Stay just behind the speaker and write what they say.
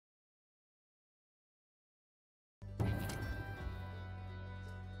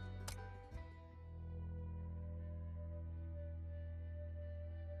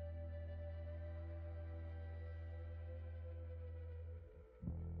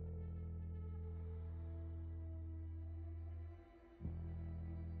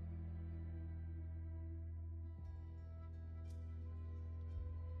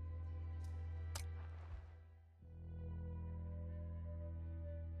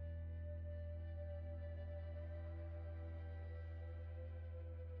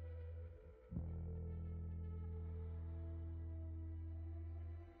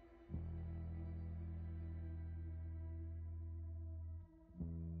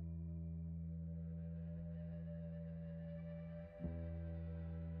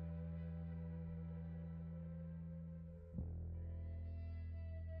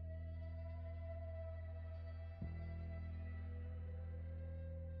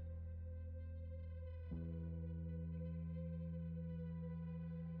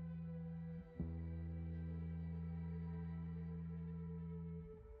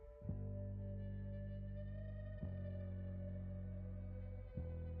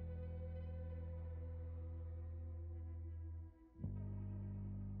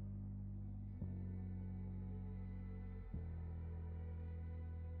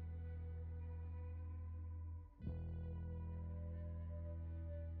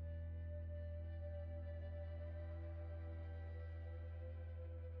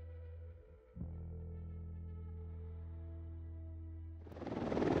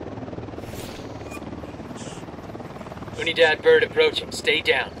Unidad bird approaching. Stay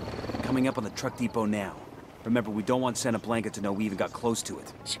down. Coming up on the truck depot now. Remember, we don't want Santa Blanca to know we even got close to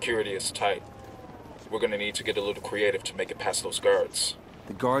it. Security is tight. We're gonna need to get a little creative to make it past those guards.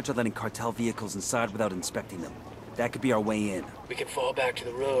 The guards are letting cartel vehicles inside without inspecting them. That could be our way in. We can fall back to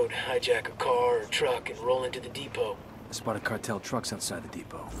the road, hijack a car or truck, and roll into the depot. I spotted cartel trucks outside the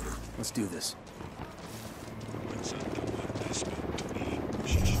depot. Let's do this.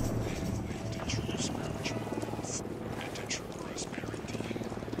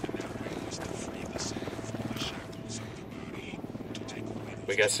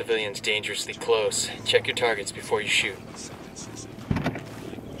 We got civilians dangerously close. Check your targets before you shoot.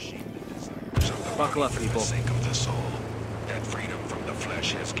 Buckle up, people. For the sake of the soul, that freedom from the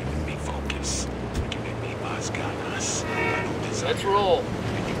flesh has given me focus, given me más ganas. I don't desire. Let's roll.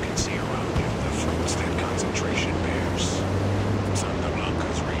 And you can see around you the fruits that concentration bears. Santa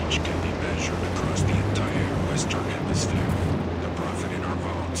Blanca's reach can be measured across the entire Western Hemisphere. The profit in our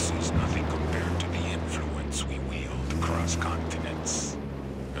vaults is nothing compared to the influence we wield across continents.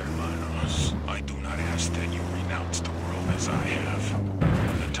 Hermanos, I do not ask that you renounce the world as I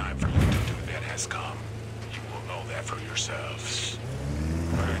have. The time for you to do that has come. You will know that for yourselves.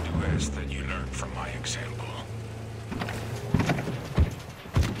 But I do ask that you learn from my example.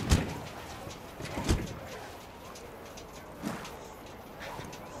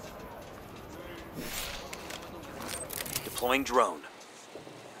 Deploying drone.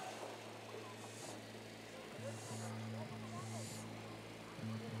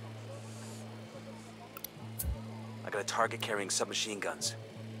 I got a target carrying submachine guns.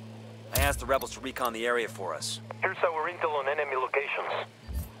 I asked the rebels to recon the area for us. Here's our intel on enemy locations.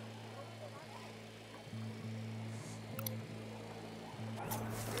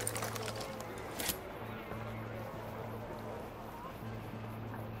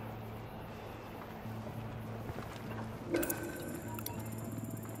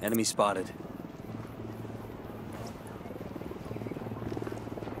 Enemy spotted.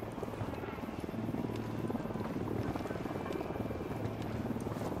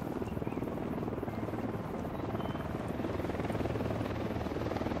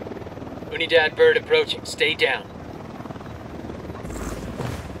 Unidad bird approaching. Stay down.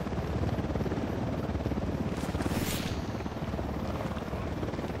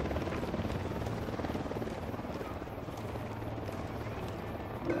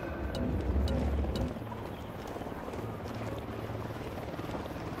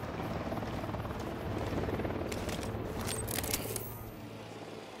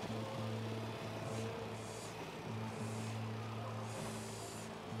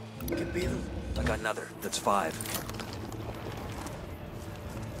 I got another. That's 5.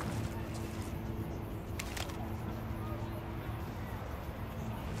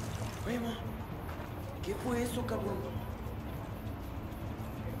 ¿Qué fue eso, cabrón?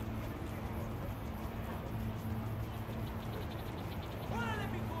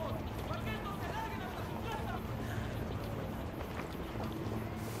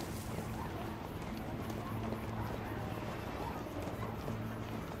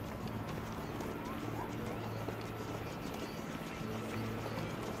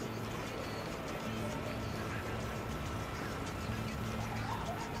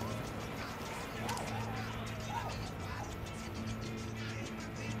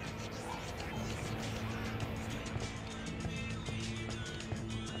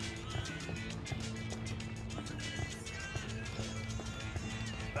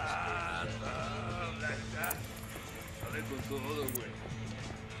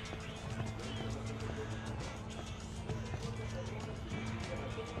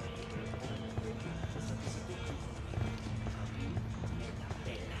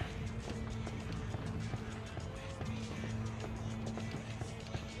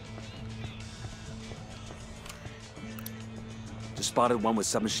 Just spotted one with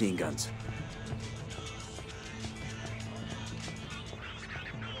submachine guns.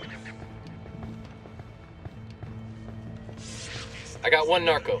 I got one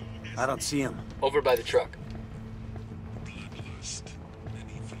narco. I don't see him. Over by the truck. Bloodlust.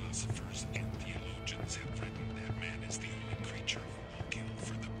 Many philosophers and theologians have written that man is the only creature who will kill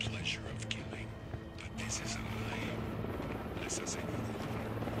for the pleasure of killing. But this is a lie. This is a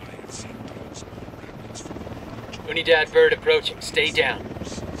I have seen those remnants from the Unidad bird approaching. Stay down.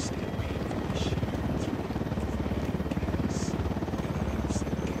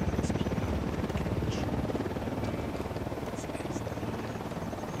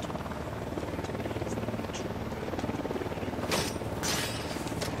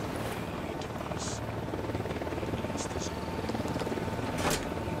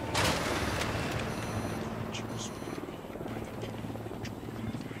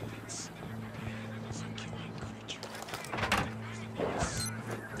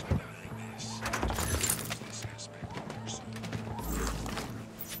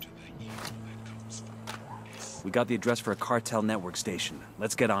 We got the address for a cartel network station.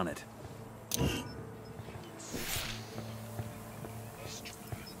 Let's get on it.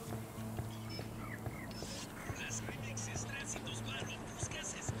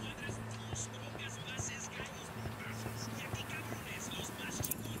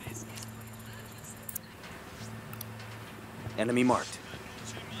 Enemy marked.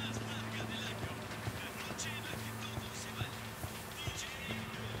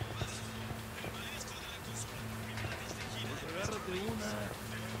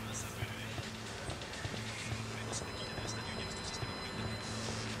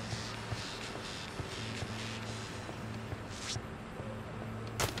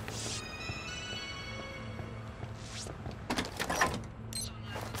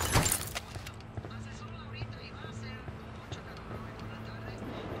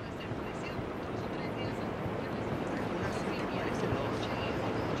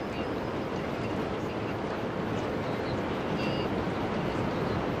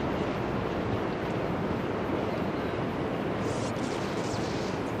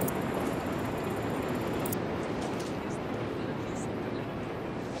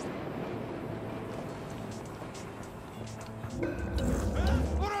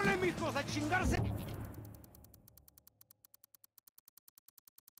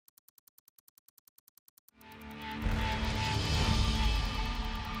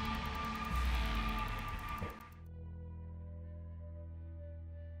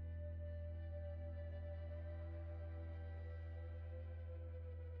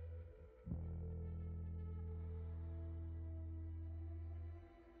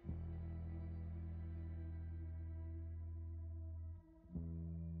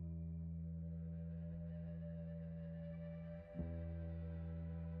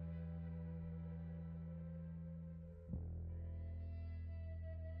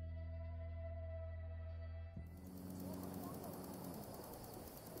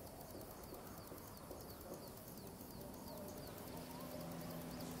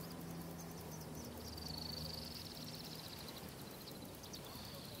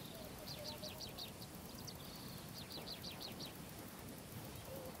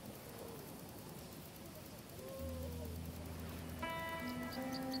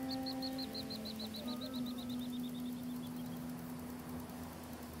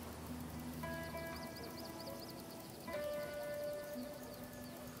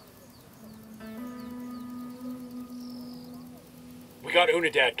 We got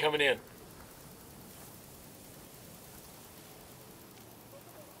Unidad coming in.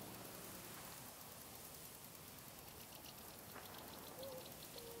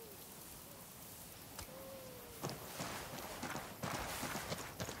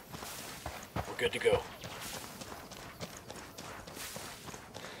 We're good to go.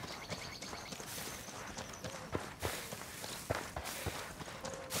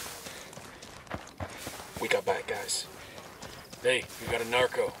 We got bad guys. Hey, we got a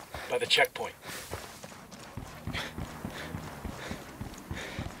narco by the checkpoint.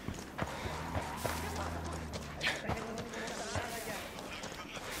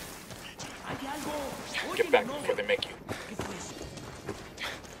 Get back before they make you.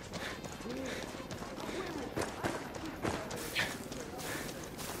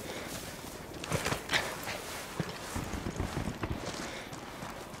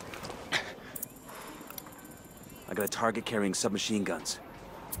 I got a target carrying submachine guns.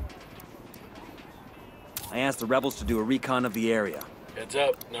 I asked the rebels to do a recon of the area. Heads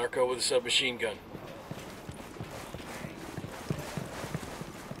up, narco with a submachine gun.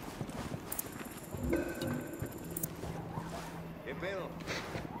 ¿Qué pedo?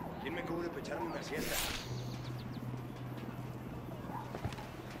 ¿Quién me cubre para echarme una siesta?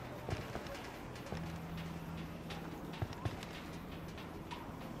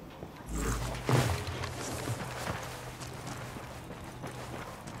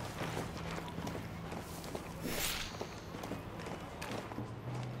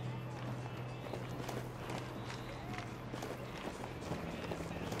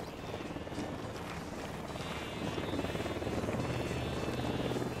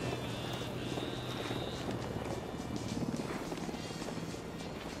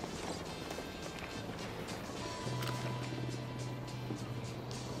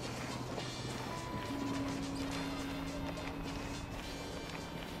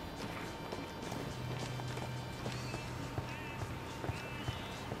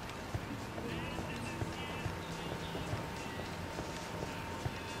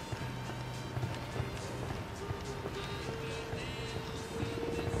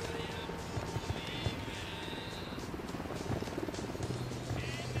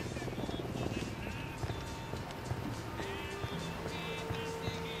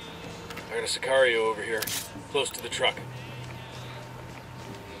 I got a Sicario over here, close to the truck.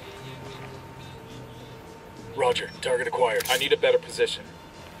 Roger, target acquired. I need a better position.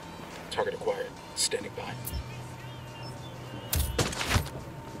 Target acquired. Standing by.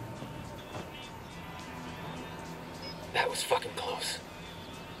 That was fucking close.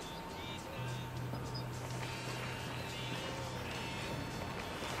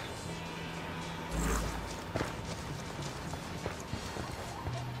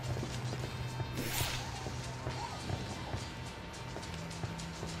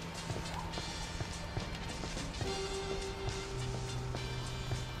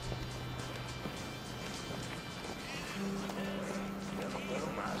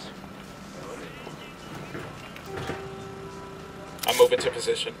 I'm moving to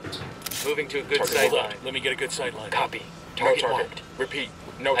position. Moving to a good Target sight hold line. up. Let me get a good sight line. Copy. No Target target. marked. Repeat.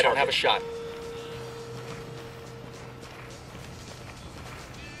 No I target. don't have a shot.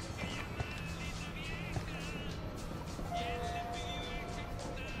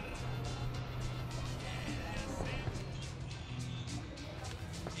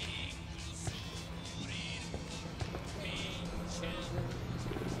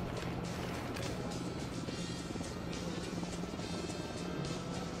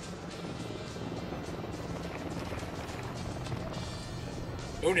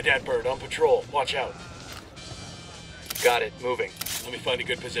 Unidad bird on patrol. Watch out. Got it. Moving. Let me find a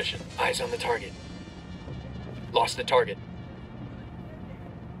good position. Eyes on the target. Lost the target.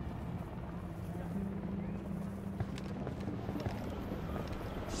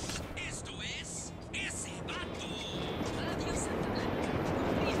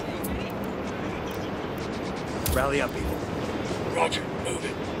 Rally up, people. Roger. Move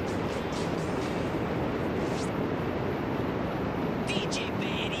it.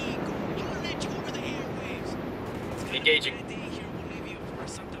 Engaging.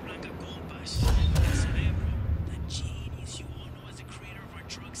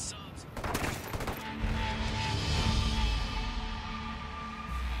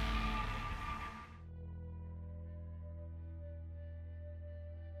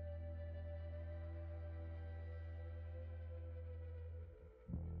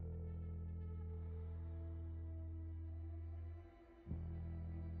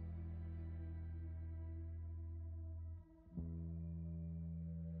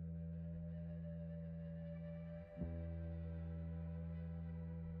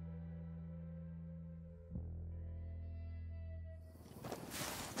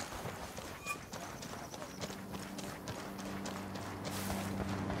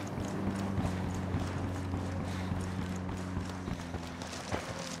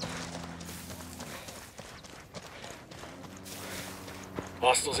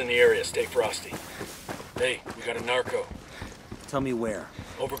 Hostiles in the area. Stay frosty. Hey, we got a narco. Tell me where.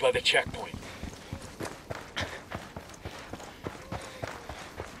 Over by the checkpoint.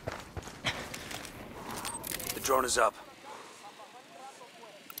 The drone is up.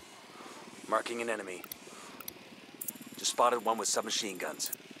 Marking an enemy. Just spotted one with submachine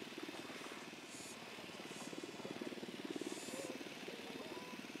guns.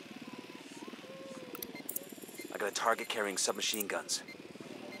 I got a target carrying submachine guns.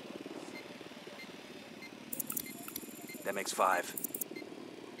 That makes 5.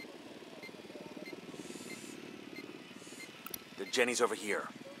 The Jenny's over here.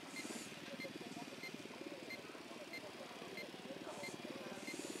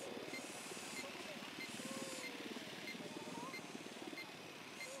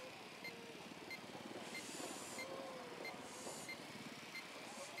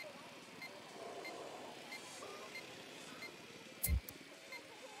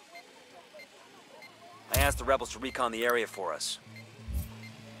 I asked the rebels to recon the area for us.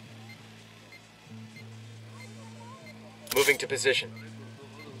 Moving to position.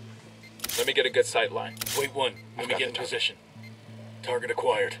 Let me get a good sight line. Wait one. Let me got get in the target. position. Target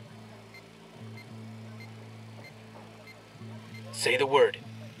acquired. Say the word.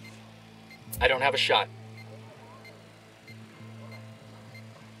 I don't have a shot.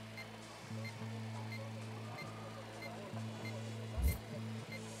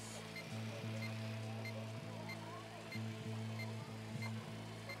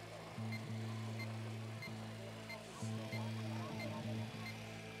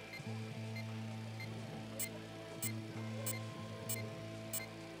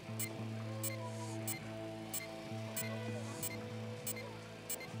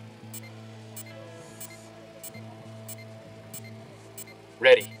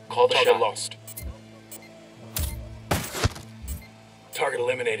 Ready. Call the Target shot. lost. Target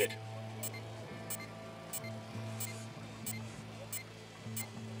eliminated.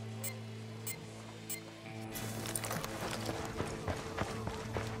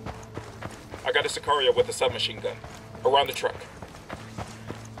 I got a Sicario with a submachine gun. Around the truck.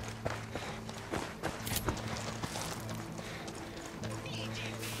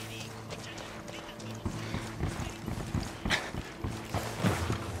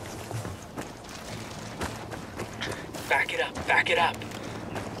 Back it up, back it up.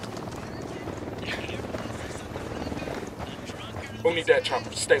 Unidad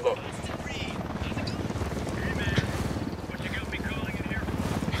chopper, stay low.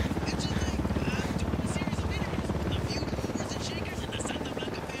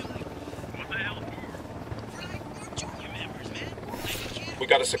 We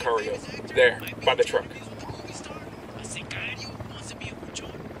got a Sicario. There, by the truck.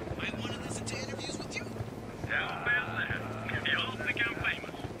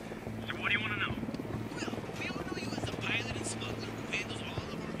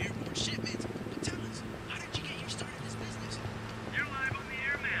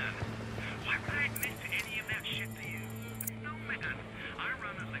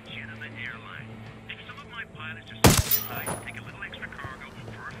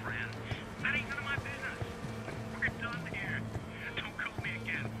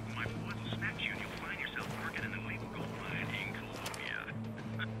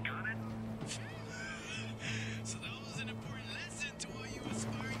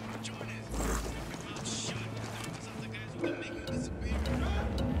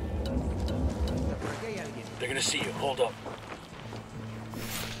 They're gonna see you. Hold up.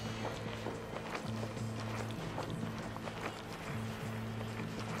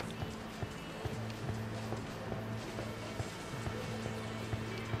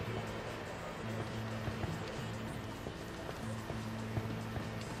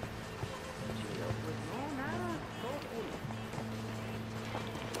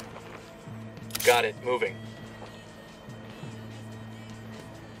 Got it. Moving.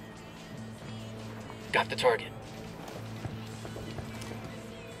 Got the target.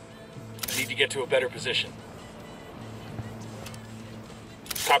 I need to get to a better position.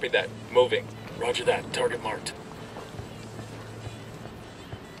 Copy that. Moving. Roger that. Target marked.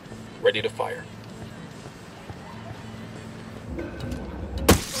 Ready to fire.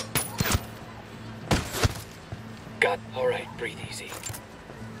 Got. All right. Breathe easy.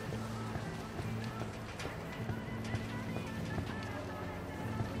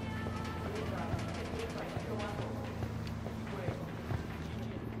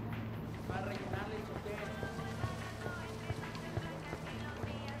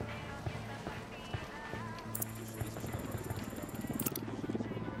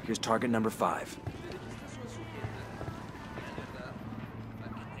 Here's target number 5.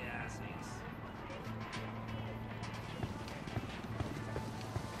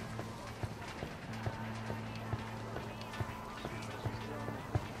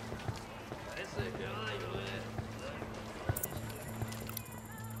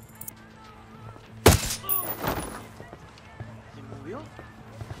 ¿Se movió?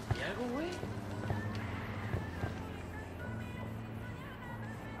 ¿Y algo, güey?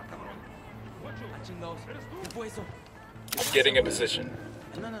 Ah, chingados. ¿Qué fue eso? I'm getting in position.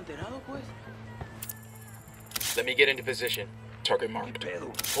 ¿Andan alterados, pues? Let me get into position. Target marked.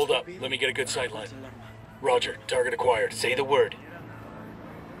 Hold up. Let me get a good sight line. Es el arma. Roger. Target acquired. Say the word.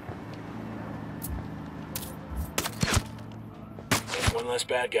 That's one less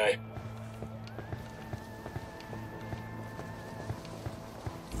bad guy.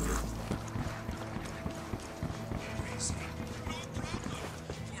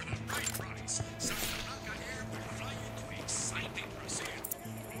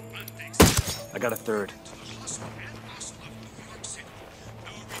 I got a third.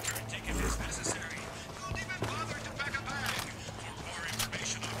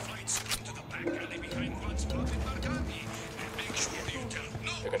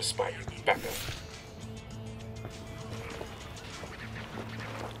 They're gonna spy. Back up.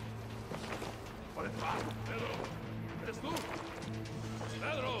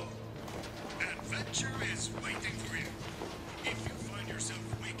 Adventure is waiting for you. If you find yourself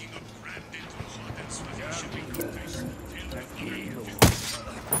waking up crammed into a hot and sweaty shipping container filled with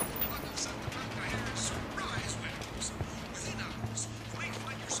surprise windows. Within hours, you may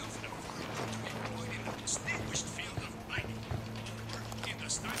find yourself in a foreign country employed in the distinguished field of mining, or in the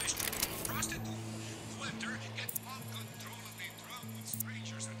stylish role of prostitute. To enter, get uncontrollably drunk with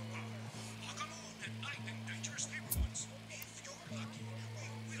strangers at the bar. Walk alone at night in dangerous neighborhoods. If you're lucky,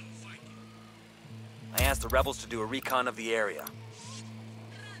 we will find you. I asked the rebels to do a recon of the area.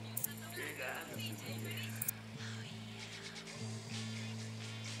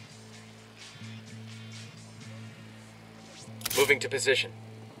 Moving to position.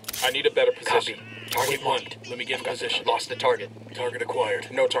 I need a better position. Copy. Target marked. Let me get in position. Lost the target. Target acquired.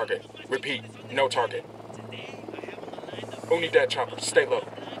 No target. Repeat, no target. Unidad chopper, stay low.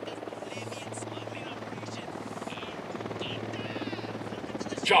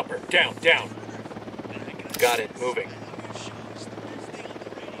 Chopper, down, down. Got it, moving.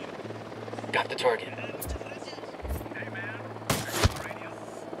 Got the target.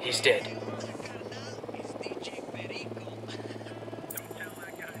 He's dead.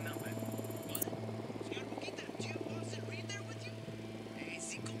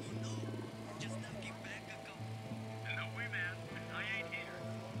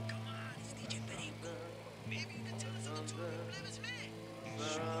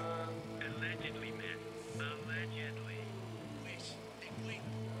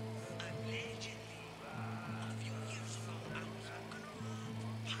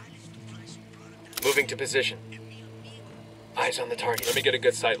 Moving to position. Eyes on the target. Let me get a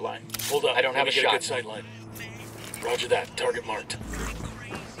good sight line. Hold up. I don't have a shot. Good sight line. Roger that. Target marked.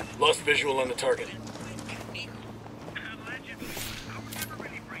 Lost visual on the target.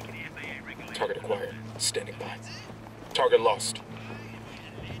 Target acquired. Standing by. Target lost.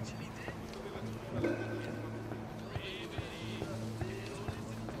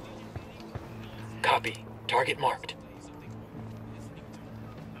 Copy. Target marked.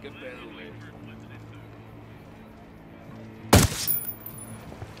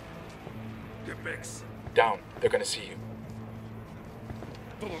 Down. They're gonna see you.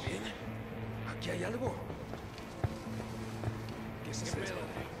 ¿Todo bien? ¿Aquí hay algo? ¿Qué es eso?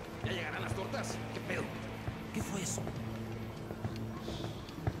 ¿Ya llegarán las tortas? ¿Qué pedo? ¿Qué fue eso?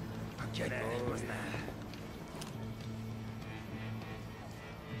 Aquí hay todo.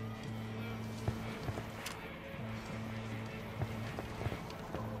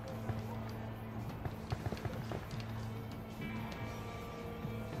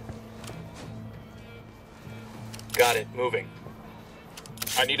 Got it, moving.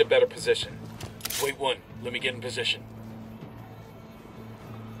 I need a better position. Wait one. Let me get in position.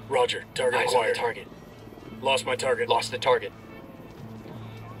 Roger. Target Eyes on acquired. the target. Lost my target. Lost the target.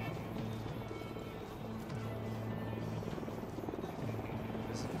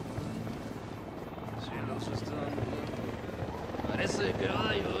 Parece que va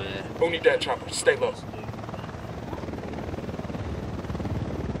a llover. Unidad chopper, stay low.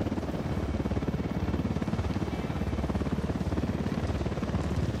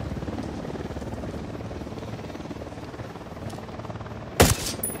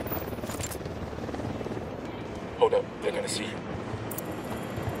 Hold up, they're gonna see you.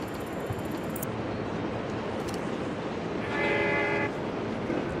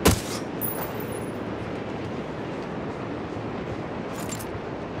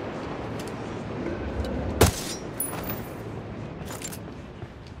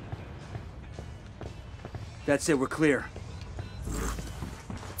 That's it, we're clear.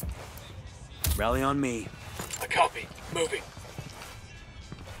 Rally on me. I copy. Moving.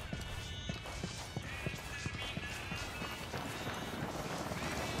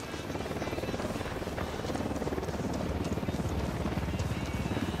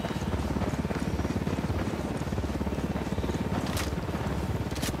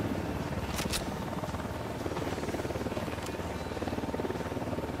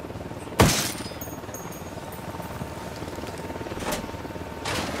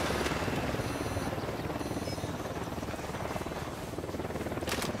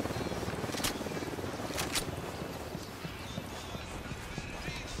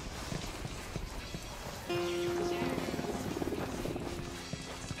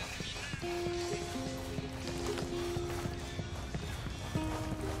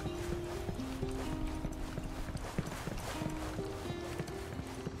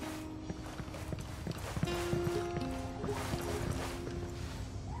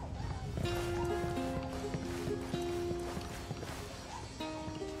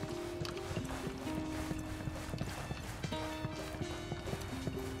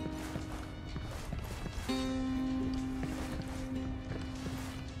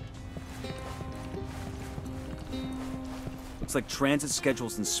 Looks like transit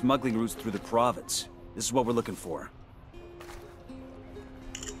schedules and smuggling routes through the province. This is what we're looking for.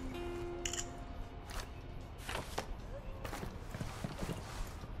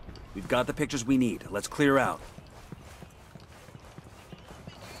 We've got the pictures we need. Let's clear out.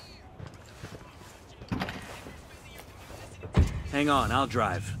 Hang on, I'll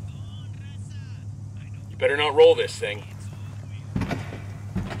drive. You better not roll this thing.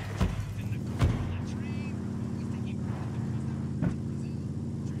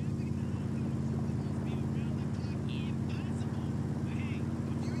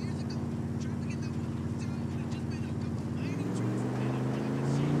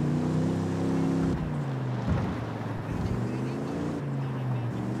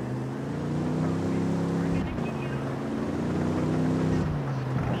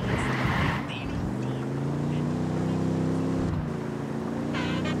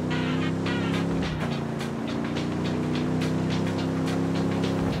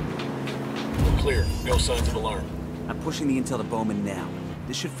 clear. No signs of alarm. I'm pushing the intel to Bowman now.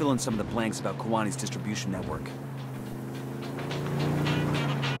 This should fill in some of the blanks about Kawani's distribution network.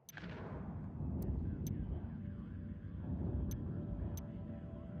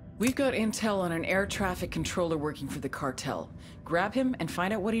 We've got intel on an air traffic controller working for the cartel. Grab him and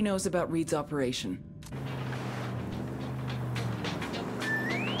find out what he knows about Reed's operation.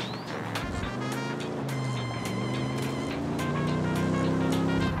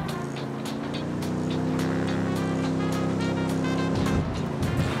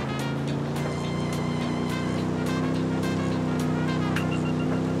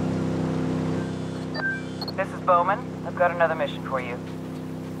 This is Bowman. I've got another mission for you.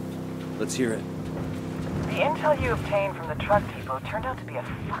 Let's hear it. The intel you obtained from the truck depot turned out to be a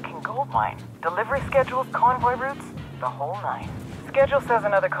fucking gold mine. Delivery schedules, convoy routes, the whole nine. Schedule says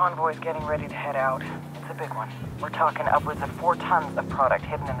another convoy's getting ready to head out. It's a big one. We're talking upwards of 4 tons of product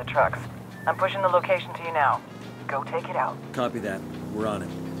hidden in the trucks. I'm pushing the location to you now. Go take it out. Copy that. We're on it.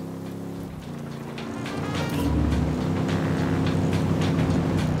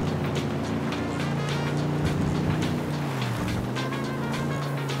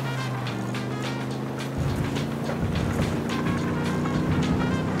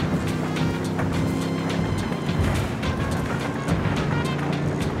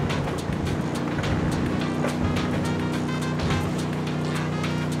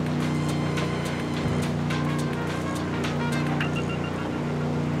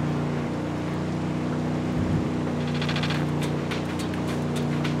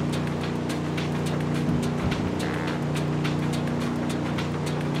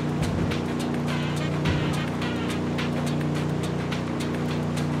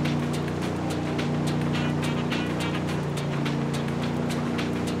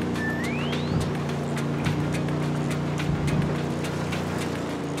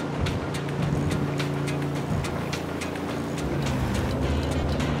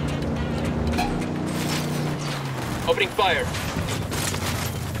 Opening fire.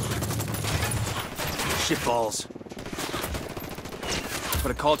 Shit balls.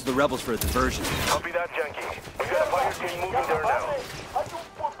 Put a call to the rebels for a diversion. Copy that, Yankee. We got a fire team moving there now.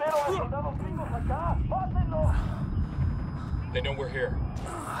 They know we're here.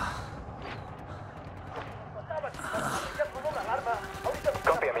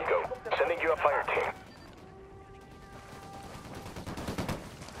 Copy, amigo. Sending you a fire team.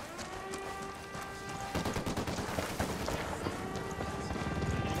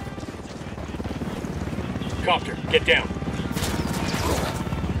 Copter, get down.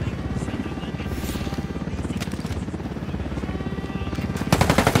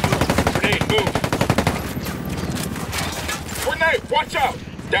 Grenade, move. Grenade, watch out!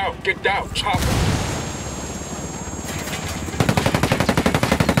 Down, get down, chopper.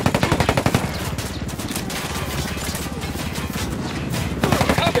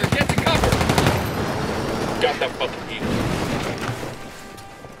 Cover, get to cover. Got that fucking heater.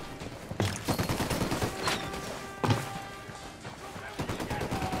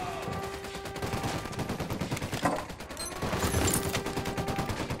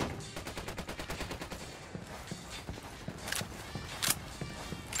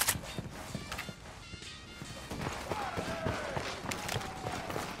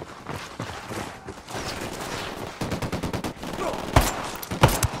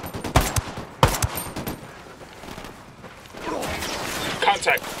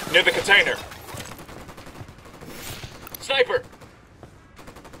 Contact, near the container. Sniper!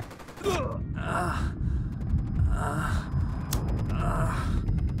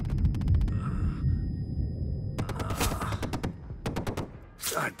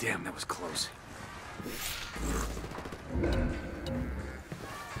 God damn, that was close.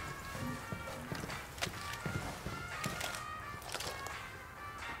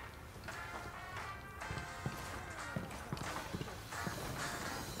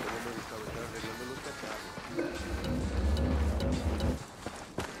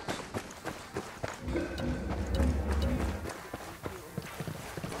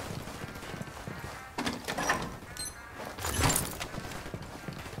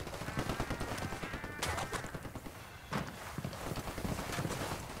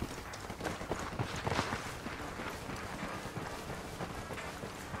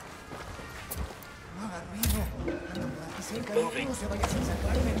 Moving.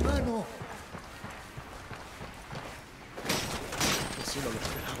 Así no lo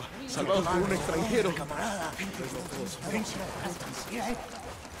esperaba. Salvados por un extranjero.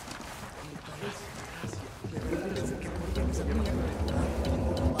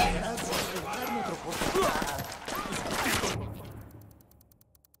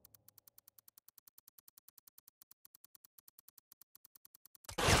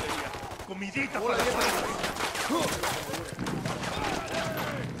 comidita para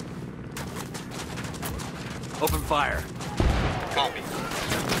Open fire. Copy.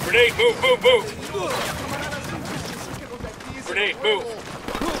 Grenade, move, move, move! Grenade, move!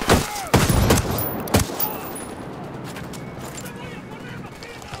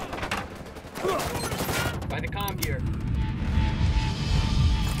 By the comm gear.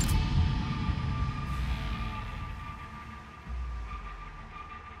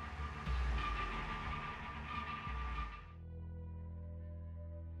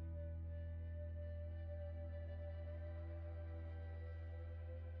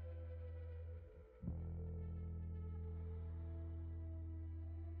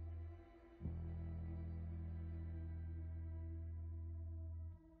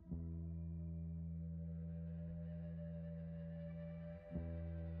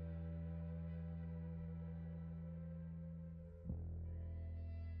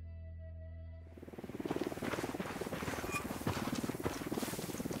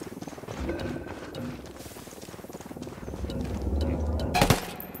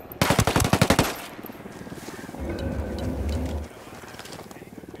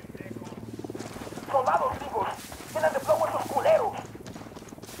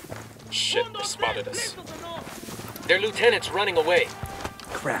 Shit, they spotted us. Their lieutenant's running away.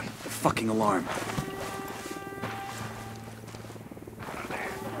 Crap, the fucking alarm.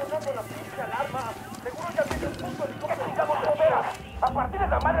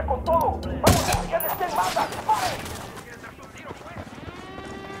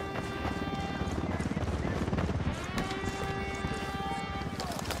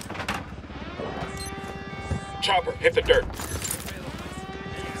 Chopper, hit the dirt.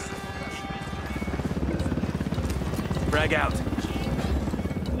 Frag out.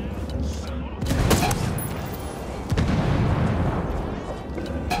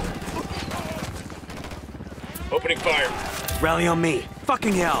 Opening fire. Rally on me.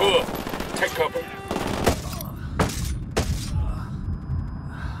 Fucking hell. Ugh. Take cover.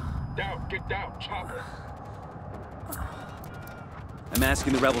 Down, get down, Chopper. I'm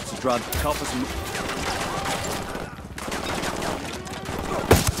asking the rebels to help us move.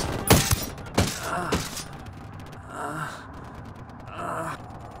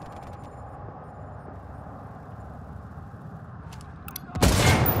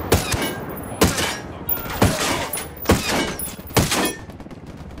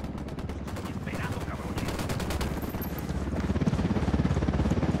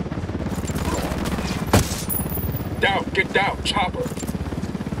 Down, get down, Chopper.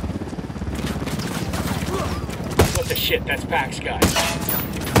 What the shit, that's Pax guy.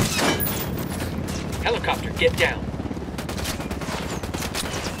 Helicopter, get down.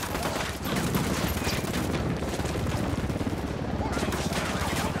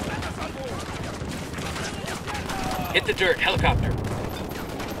 Hit the dirt, helicopter.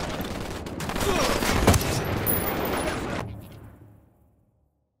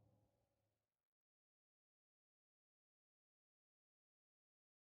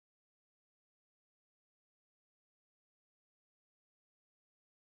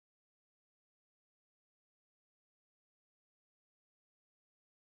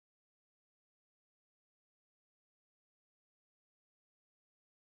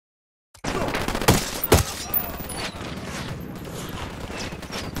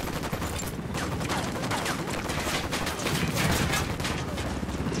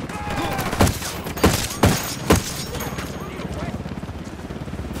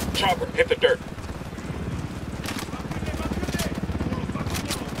 Chopper, hit the dirt.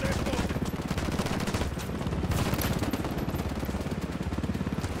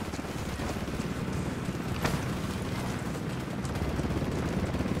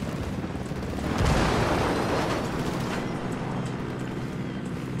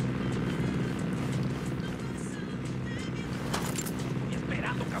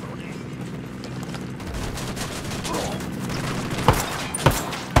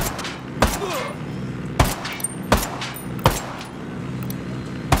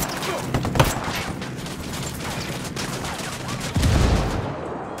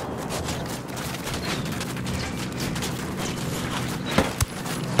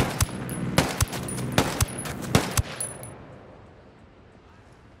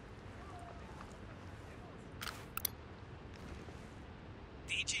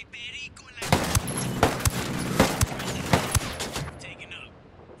 Taken up.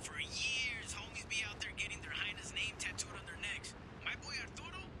 For years, homies be out there getting their highness name tattooed on their necks. My boy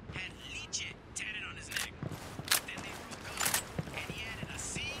Arturo had Liche tatted on his neck. Then they broke up, and he added a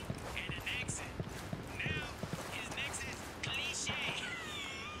C and an accent. Now, his neck says cliche.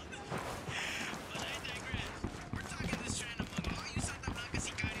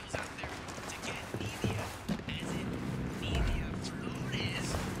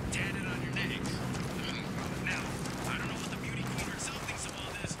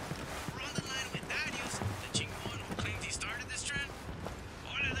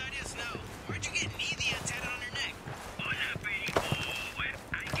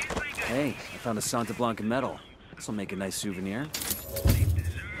 Hey, I found a Santa Blanca medal. This'll make a nice souvenir. They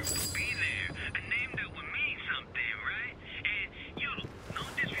deserve to be there. A name that would mean something, right? And, yo, no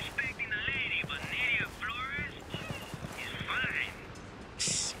disrespecting the lady, but Nydia Flores is fine.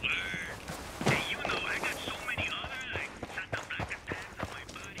 Word. And you know, I got so many other, like, Santa Blanca tags on my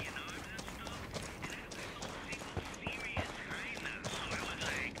body and arms and stuff. And I don't have no single serious hyena. So I was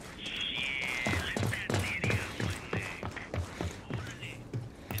like, shit, let's get Nydia on my neck. Orale.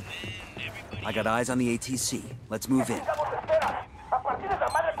 And then everybody... I got eyes on the ATC. Let's move in. We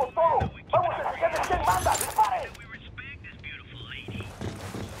respect this beautiful lady.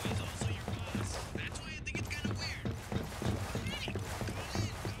 Who's also your boss. That's why I think it's kind of weird. Hey, call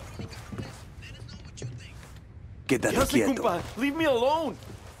in. Let us know what you think. Quédate quieto. Compa. Leave me alone.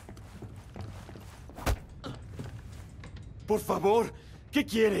 Por favor. ¿Qué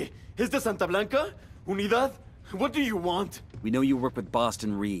quiere? ¿Es de Santa Blanca? ¿Unidad? What do you want? We know you work with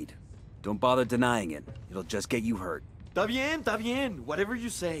Boston Reed. Don't bother denying it. It'll just get you hurt. Está bien. Whatever you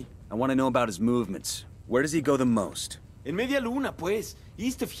say. I want to know about his movements. Where does he go the most? En Media Luna, pues.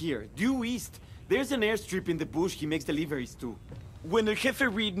 East of here. Due east. There's an airstrip in the bush he makes deliveries to. When El Jefe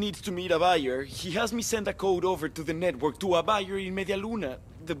Reed needs to meet a buyer, he has me send a code over to the network to a buyer in Media Luna.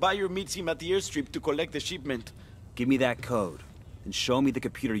 The buyer meets him at the airstrip to collect the shipment. Give me that code, and show me the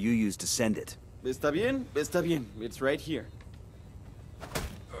computer you used to send it. Está bien. It's right here.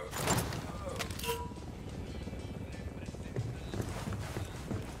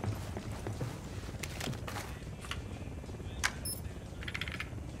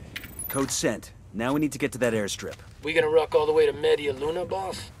 Code sent. Now we need to get to that airstrip. We gonna rock all the way to Media Luna,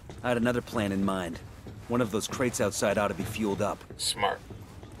 boss? I had another plan in mind. One of those crates outside ought to be fueled up. Smart.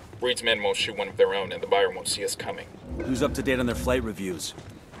 Reed's men won't shoot one of their own, and the buyer won't see us coming. Who's up to date on their flight reviews?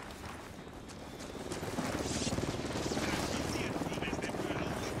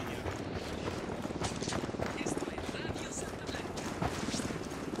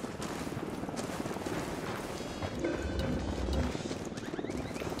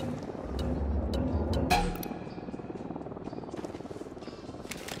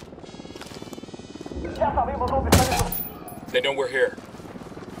 They know we're here.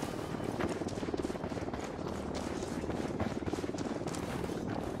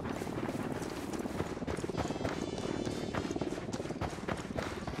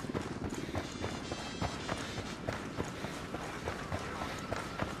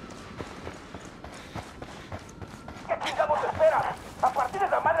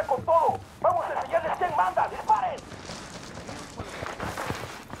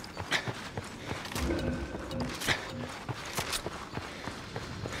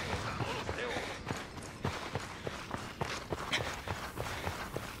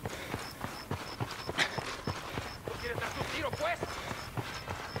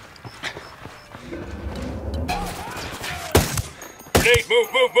 Grenade,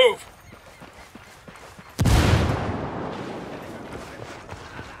 move!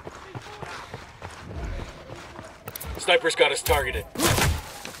 Sniper's got us targeted.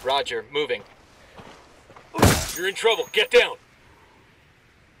 Roger, moving. You're in trouble, get down!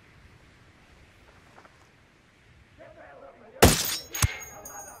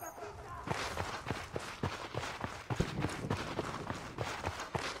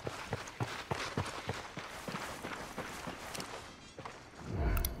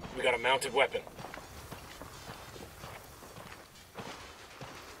 We got a mounted weapon.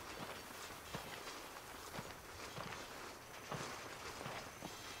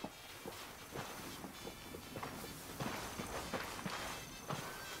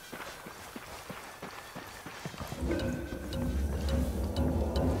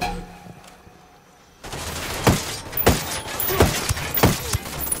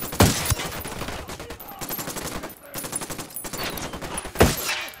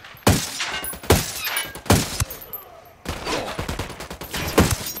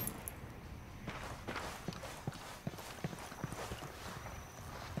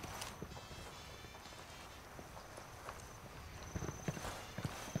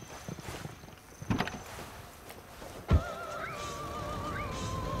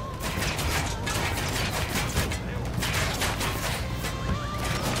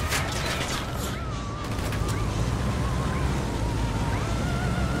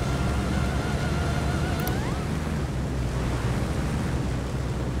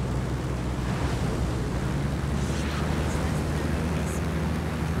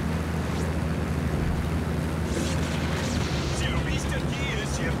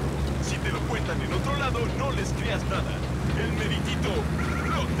 En otro lado, no les creas nada. El meritito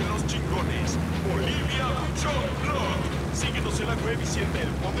Rock de los chingones. Bolivia, John Rock. Síguenos en la web y siente el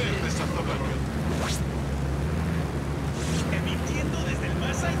poder de Santa Blanca. Emitiendo desde el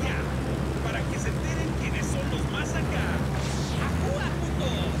más allá, para que se enteren quiénes son los más acá. ¡Ajúa,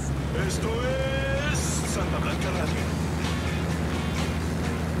 putos! Esto es Santa Blanca Radio.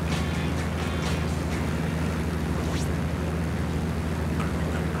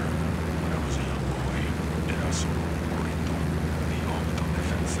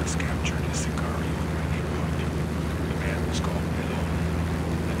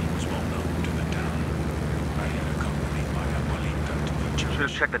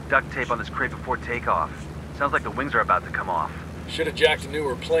 Check the duct tape on this crate before takeoff. Sounds like the wings are about to come off. Should have jacked a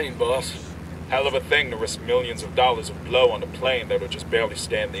newer plane, boss. Hell of a thing to risk millions of dollars of blow on a plane that would just barely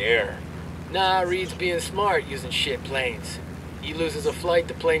stay in the air. Nah, Reed's being smart using shit planes. He loses a flight,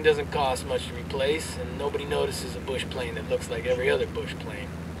 the plane doesn't cost much to replace, and nobody notices a bush plane that looks like every other bush plane.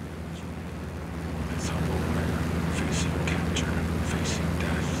 It's humble man, facing capture, facing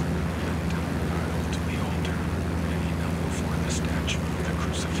death, bent down the aisle to the altar, and he knelt before the statue of the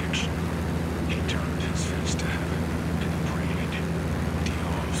crucifixion. He turned his face to heaven and prayed,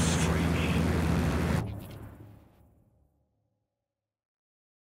 Dios free me.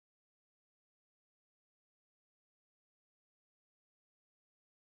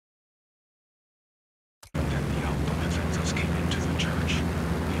 Then the alto defensas came into the church.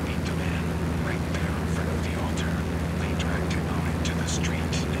 He beat the man right there in front of the altar. They dragged him out into the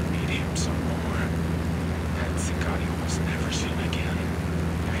street and beat him some more. That Sicario was never seen again.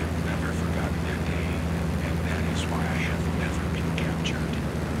 I have never forgotten that day, and that is why I have never been captured.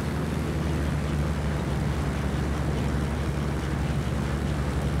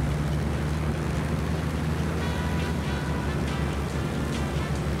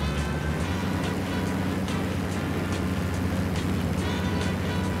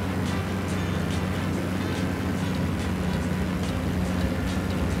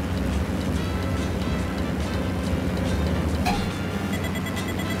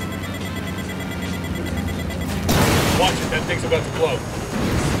 Watch it, that thing's about to blow.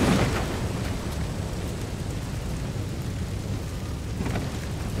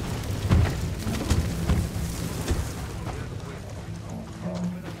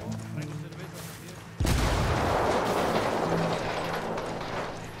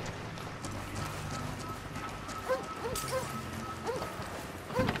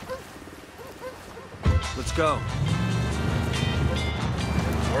 Let's go.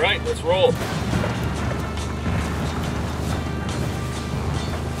 All right, let's roll.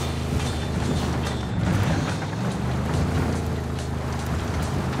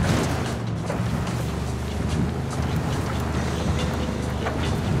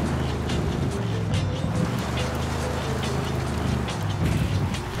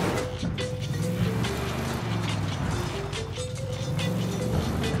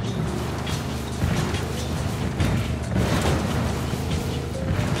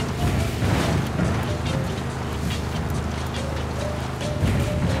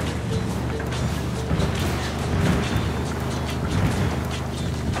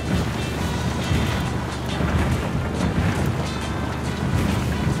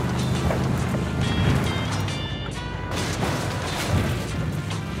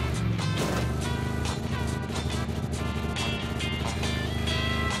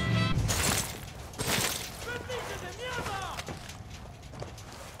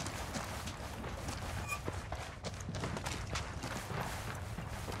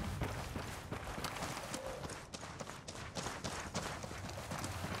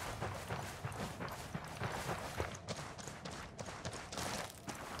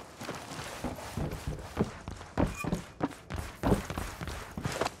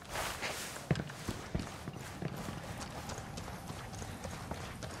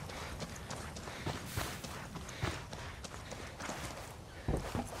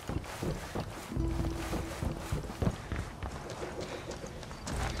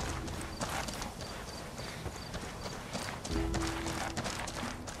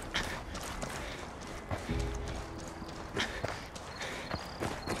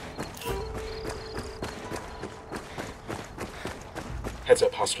 Heads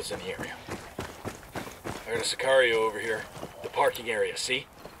up, hostiles in the area. I heard a Sicario over here. The parking area, see?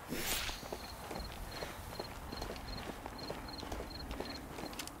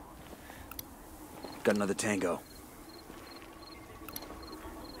 Got another tango.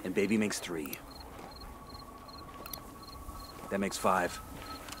 And baby makes 3. That makes 5.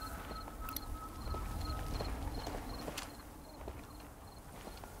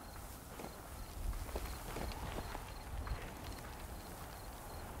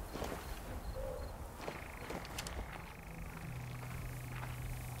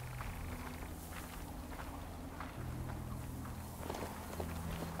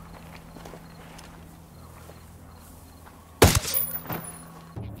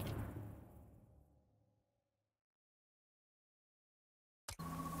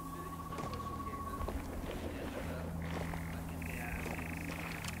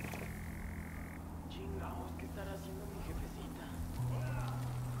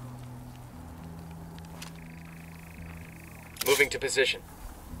 Moving to position.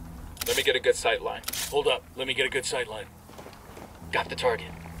 Let me get a good sight line. Hold up. Let me get a good sight line. Got the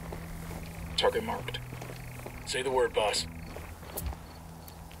target. Target marked. Say the word, boss.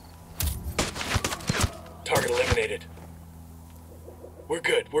 Target eliminated. We're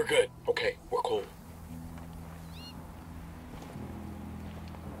good. Okay, we're cool.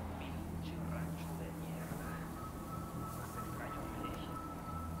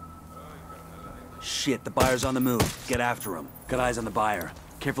 Shit, the buyer's on the move. Get after him. Got eyes on the buyer.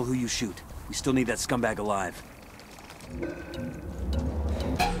 Careful who you shoot. We still need that scumbag alive.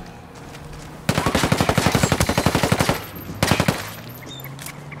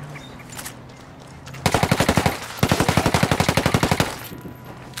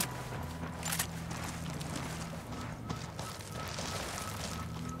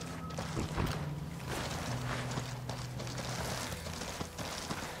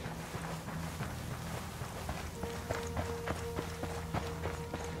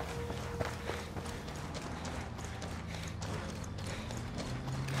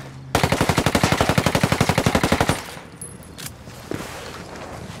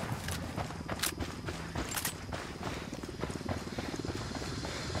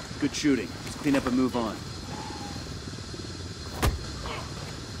 Good shooting. Let's clean up and move on.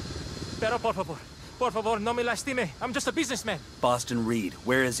 Pero por favor, no me lastime. I'm just a businessman. Boston Reed,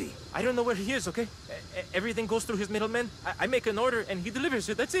 where is he? I don't know where he is, okay? Everything goes through his middleman. I make an order and he delivers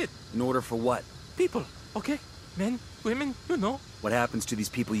it, that's it. An order for what? People, okay? Men, women, you know. What happens to these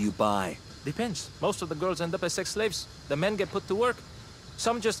people you buy? Depends. Most of the girls end up as sex slaves. The men get put to work.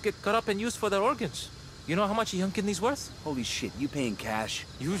 Some just get cut up and used for their organs. You know how much a young kidney's worth? Holy shit, you paying cash?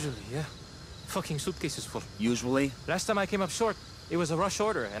 Usually, yeah. Fucking suitcases full. Usually? Last time I came up short, it was a rush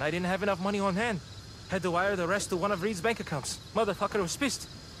order, and I didn't have enough money on hand. Had to wire the rest to one of Reed's bank accounts. Motherfucker was pissed.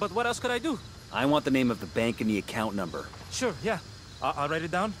 But what else could I do? I want the name of the bank and the account number. Sure, yeah. I'll write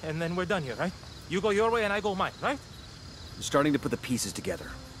it down, and then we're done here, right? You go your way, and I go mine, right? I'm starting to put the pieces together.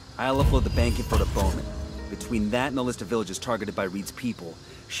 I'll upload the bank info to Bowman. Between that and the list of villages targeted by Reed's people,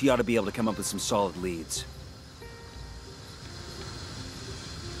 she ought to be able to come up with some solid leads.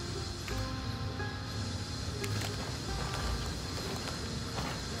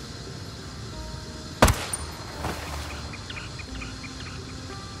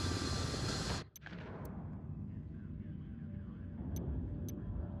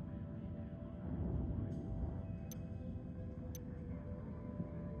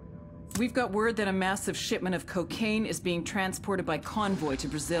 We've got word that a massive shipment of cocaine is being transported by convoy to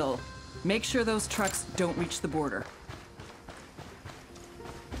Brazil. Make sure those trucks don't reach the border.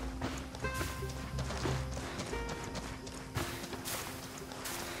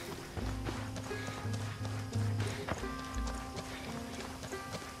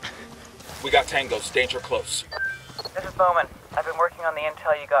 We got tangos. Danger close. This is Bowman. I've been working on the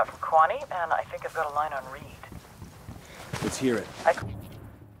intel you got from Kwani, and I think I've got a line on Reed. Let's hear it.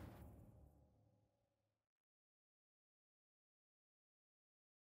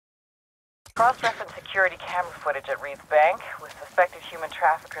 Cross-reference security camera footage at Reed's bank with suspected human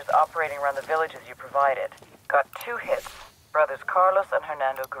traffickers operating around the villages you provided. Got 2 hits, brothers Carlos and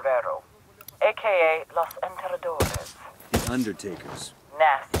Hernando Guerrero, a.k.a. Los Enterradores. The Undertakers.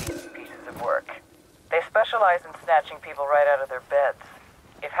 Nasty pieces of work. They specialize in snatching people right out of their beds.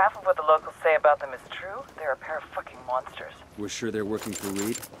 If half of what the locals say about them is true, they're a pair of fucking monsters. We're sure they're working for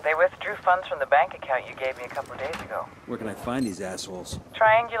Reed? They withdrew funds from the bank account you gave me a couple of days ago. Where can I find these assholes?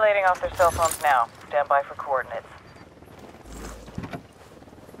 Triangulating off their cell phones now. Stand by for coordinates.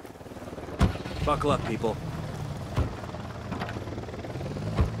 Buckle up, people.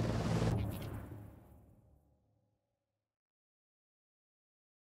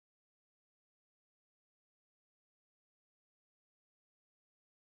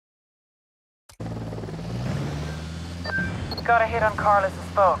 Got a hit on Carlos's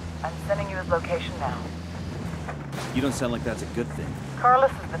phone. I'm sending you his location now. You don't sound like that's a good thing.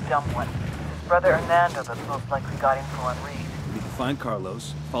 Carlos is the dumb one. It's his brother Hernando that's most likely got info on Reed. We can find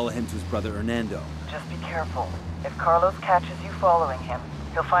Carlos, follow him to his brother Hernando. Just be careful. If Carlos catches you following him,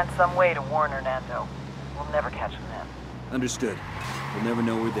 he'll find some way to warn Hernando. We'll never catch him then. Understood. We'll never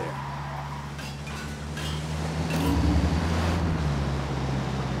know we're there.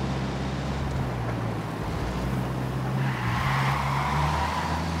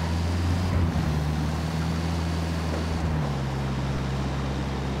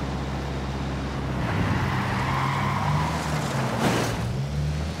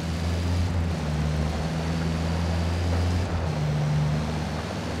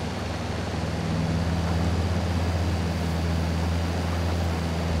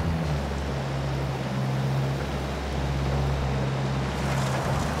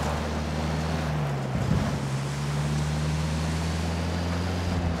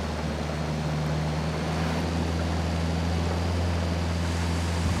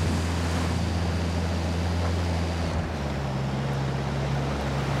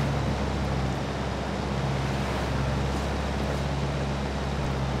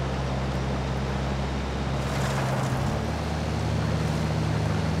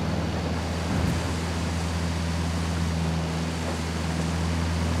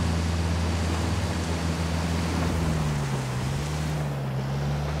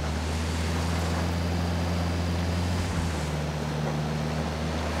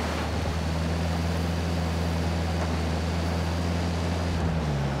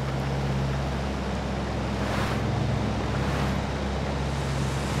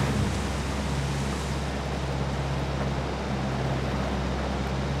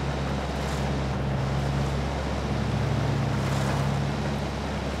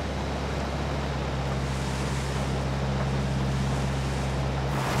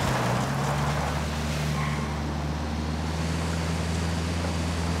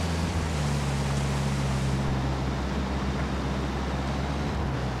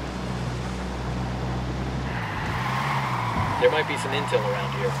 There might be some intel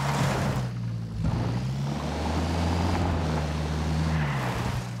around here.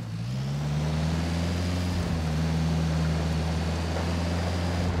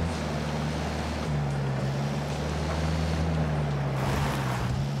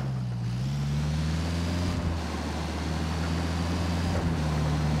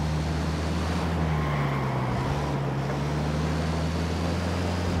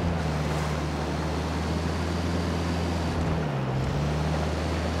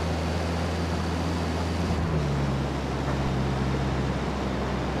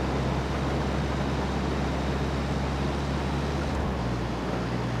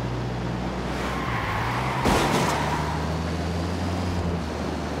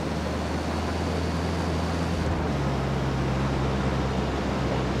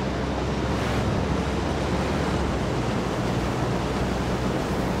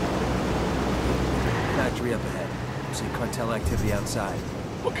 Factory up ahead. See cartel activity outside.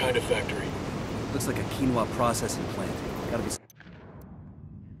 What kind of factory? Looks like a quinoa processing plant. Gotta be some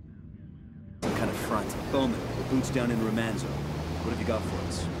kind of front. Bowman, the boots down in Romanzo. What have you got for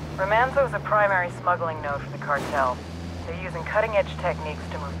us? Romanzo is a primary smuggling node for the cartel. They're using cutting-edge techniques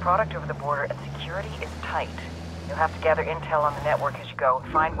to move product over the border, and security is tight. You'll have to gather intel on the network as you go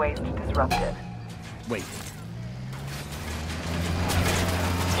and find ways to disrupt it. Wait.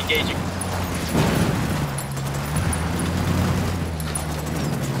 Engaging.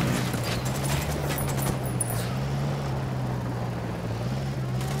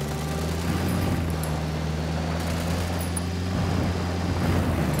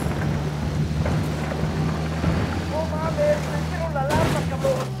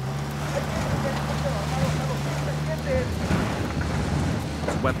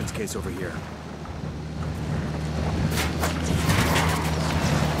 There's a weapons case over here.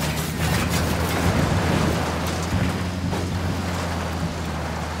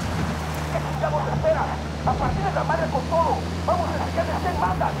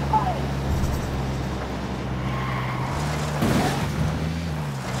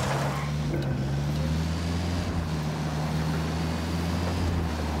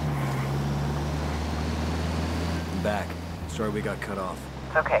 I'm back. Sorry we got cut off.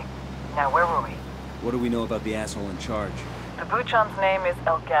 It's okay. Now, where were we? What do we know about the asshole in charge? The Buchon's name is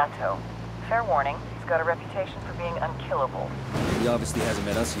El Gato. Fair warning, he's got a reputation for being unkillable. He obviously hasn't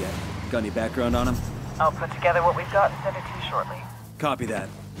met us yet. Got any background on him? I'll put together what we've got and send it to you shortly. Copy that.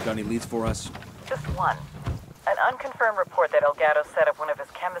 Got any leads for us? Just one. An unconfirmed report that El Gato set up one of his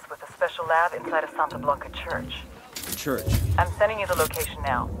chemists with a special lab inside a Santa Blanca church. The church? I'm sending you the location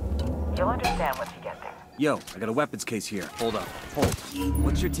now. You'll understand once you get there. Yo, I got a weapons case here. Hold up. Hold.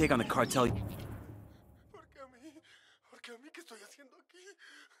 What's your take on the cartel?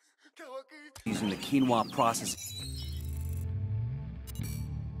 Using the quinoa process.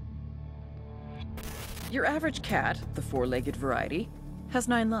 Your average cat, the four-legged variety, has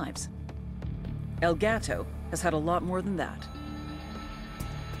 9 lives. El Gato has had a lot more than that.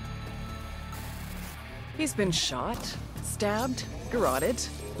 He's been shot, stabbed, garroted,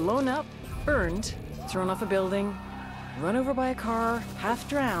 blown up, burned, thrown off a building, run over by a car, half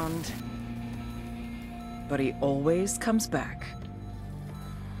drowned. But he always comes back.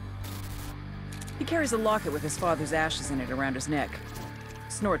 He carries a locket with his father's ashes in it around his neck.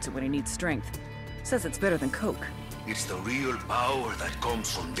 Snorts it when he needs strength. Says it's better than Coke. It's the real power that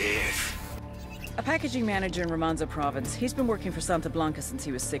comes from death. A packaging manager in Romanzo province, he's been working for Santa Blanca since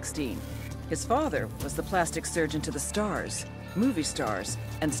he was 16. His father was the plastic surgeon to the stars, movie stars,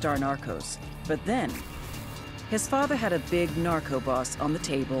 and star narcos. But then, his father had a big narco boss on the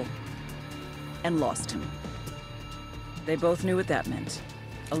table and lost him. They both knew what that meant.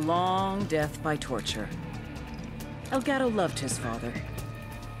 A long death by torture. El Gato loved his father.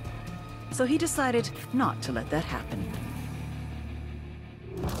 So he decided not to let that happen.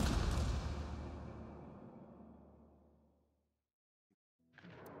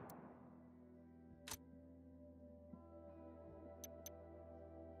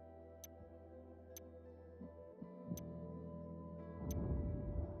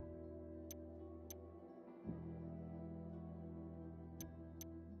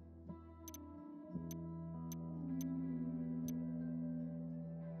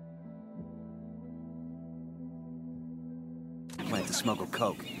 Plant to smuggle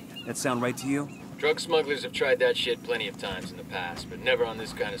coke. That sound right to you? Drug smugglers have tried that shit plenty of times in the past, but never on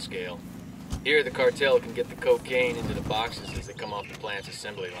this kind of scale. Here, the cartel can get the cocaine into the boxes as they come off the plant's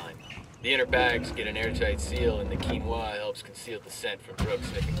assembly line. The inner bags get an airtight seal, and the quinoa helps conceal the scent from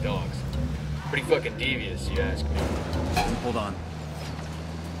drug-sniffing dogs. Pretty fucking devious, you ask me. Hold on.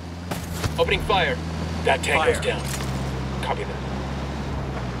 Opening fire. That tango's down. Copy that.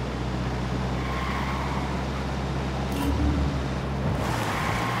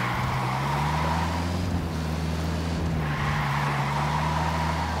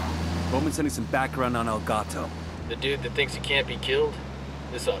 Bowman's sending some background on El Gato. The dude that thinks he can't be killed?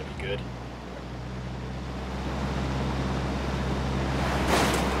 This ought to be good.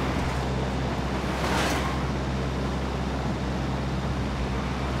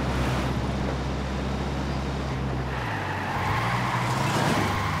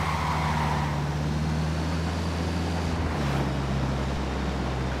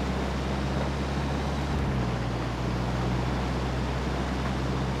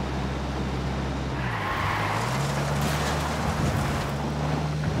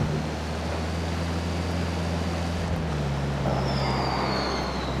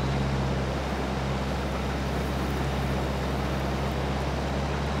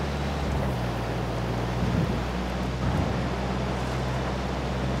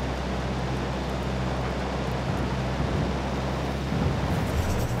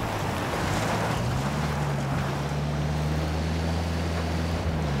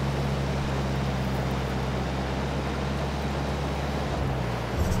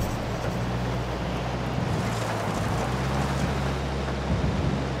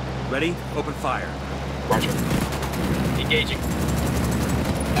 Ready? Open fire. Roger. Engaging.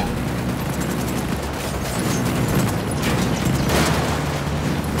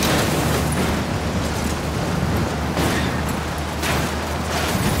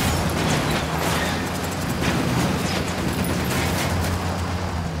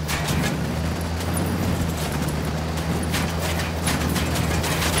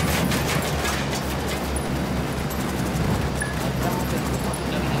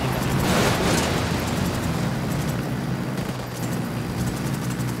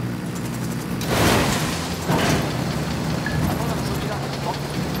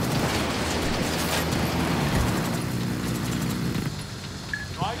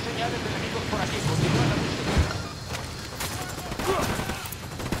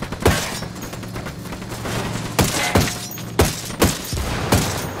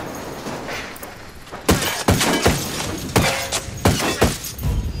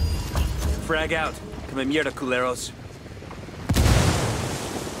 Frag out. Come mierda, culeros.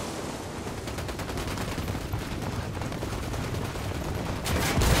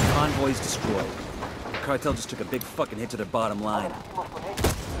 Convoy's destroyed. The cartel just took a big fucking hit to their bottom line.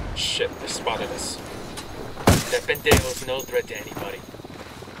 Shit, they spotted us. That pendejo's no threat to anybody.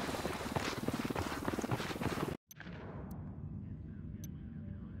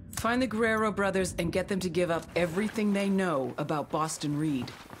 Find the Guerrero brothers and get them to give up everything they know about Boston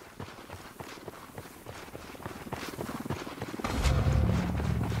Reed.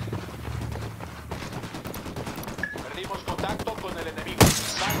 Perdimos contacto con el enemigo.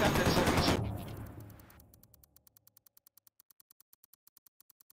 Salgan del servicio.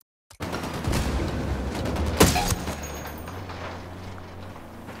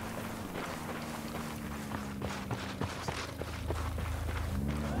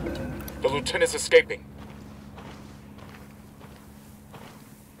 The lieutenant's escaping.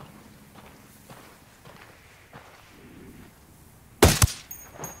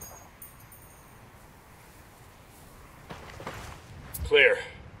 Clear.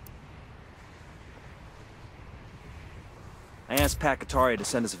 I asked Pat Katari to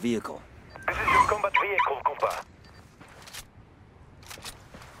send us a vehicle. This is your combat vehicle, compa.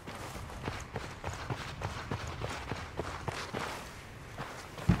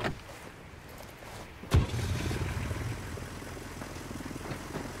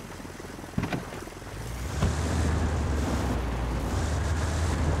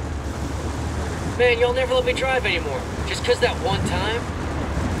 Man, y'all never let me drive anymore. Just 'cause that one time?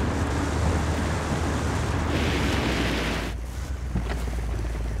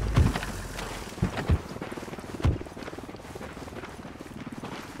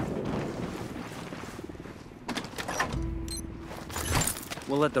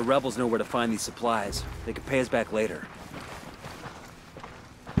 We'll let the rebels know where to find these supplies. They can pay us back later.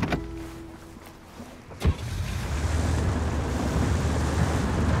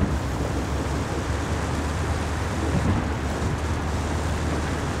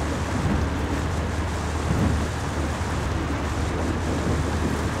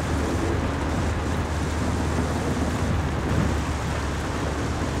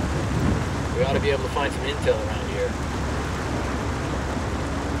 We ought to be able to find some intel around here.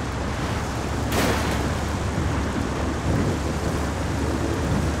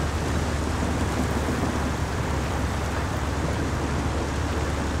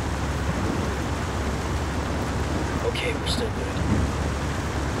 Okay, Hey, we're still good.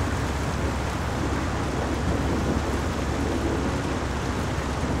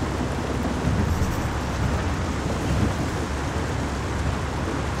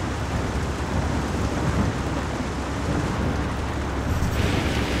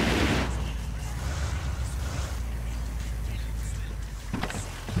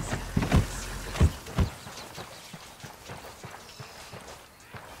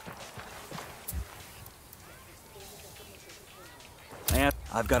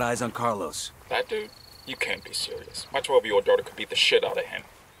 I've got eyes on Carlos. That dude? You can't be serious. My 12-year-old daughter could beat the shit out of him.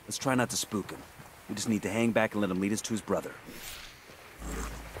 Let's try not to spook him. We just need to hang back and let him lead us to his brother.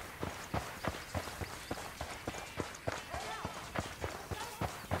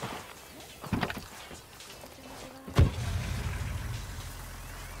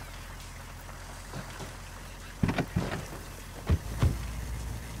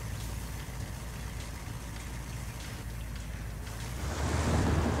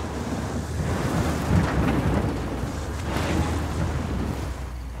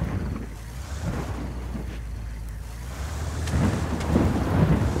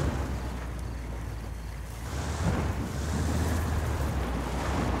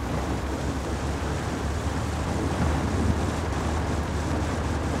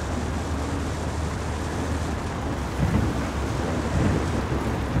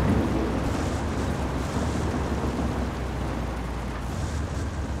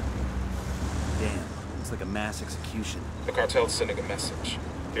 Like a mass execution. The cartel's sending a message.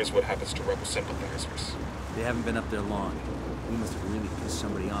 Here's what happens to rebel sympathizers. They haven't been up there long. We must have really pissed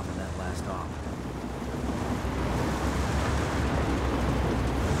somebody off in that last op.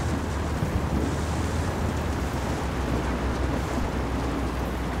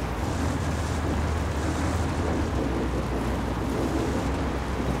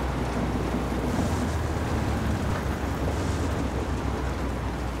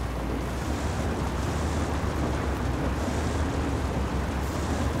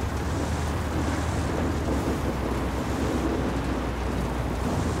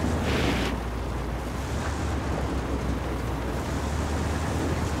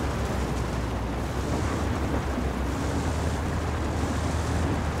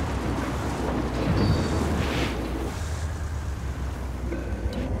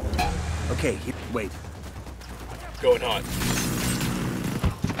 Okay, wait. Going on.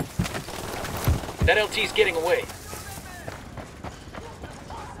 That LT's getting away.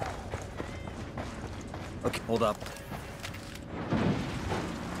 Okay, hold up.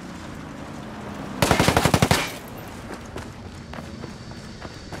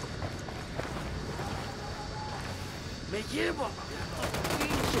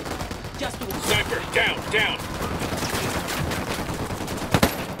 Sniper, down!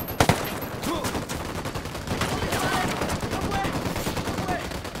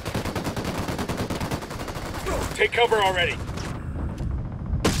 Take cover already.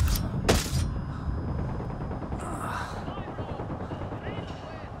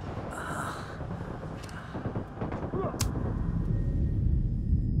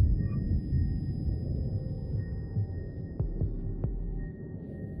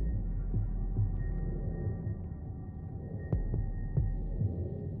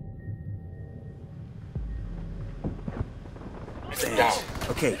 Down.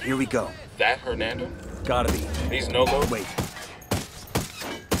 Okay, here we go. That Hernando? Gotta be. These no-go? Wait.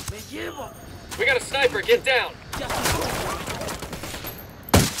 We got a sniper, get down!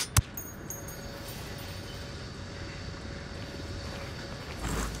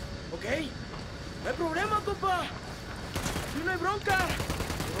 Okay. No hay problema, compa. Aquí no hay bronca.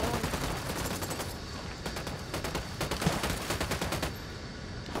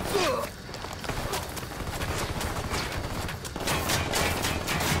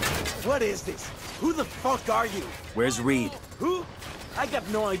 What is this? Who the fuck are you? Where's Reed? Who? I got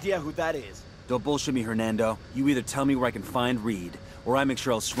no idea who that is. Don't bullshit me, Hernando. You either tell me where I can find Reed, or I make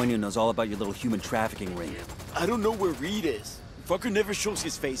sure El Sueño knows all about your little human trafficking ring. I don't know where Reed is. Fucker never shows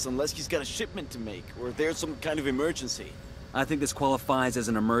his face unless he's got a shipment to make, or there's some kind of emergency. I think this qualifies as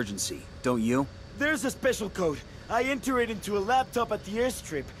an emergency, don't you? There's a special code. I enter it into a laptop at the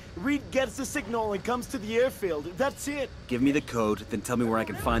airstrip. Reed gets the signal and comes to the airfield. That's it. Give me the code, then tell me where I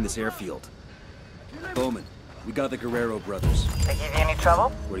can find this airfield. Bowman, we got the Guerrero brothers. They give you any trouble?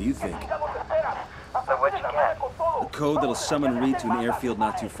 What do you think? So what'd you get? A code that'll summon Reed to an airfield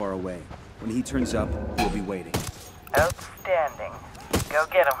not too far away. When he turns up, we'll be waiting. Outstanding. Go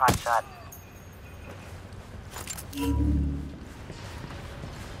get him, hotshot.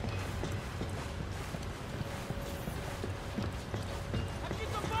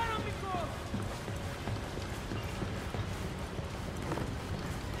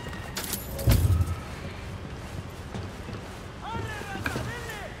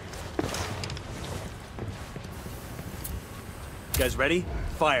 guys ready?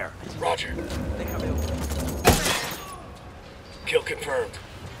 Fire. Roger. Kill confirmed.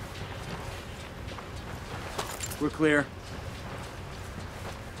 We're clear.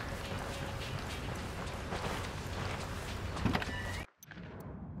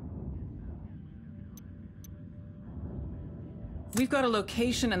 We've got a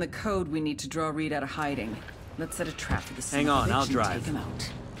location and the code we need to draw Reed out of hiding. Let's set a trap for the Hang on, I'll and drive. Take him out.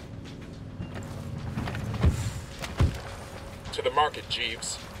 To the market,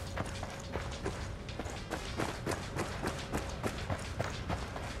 Jeeves.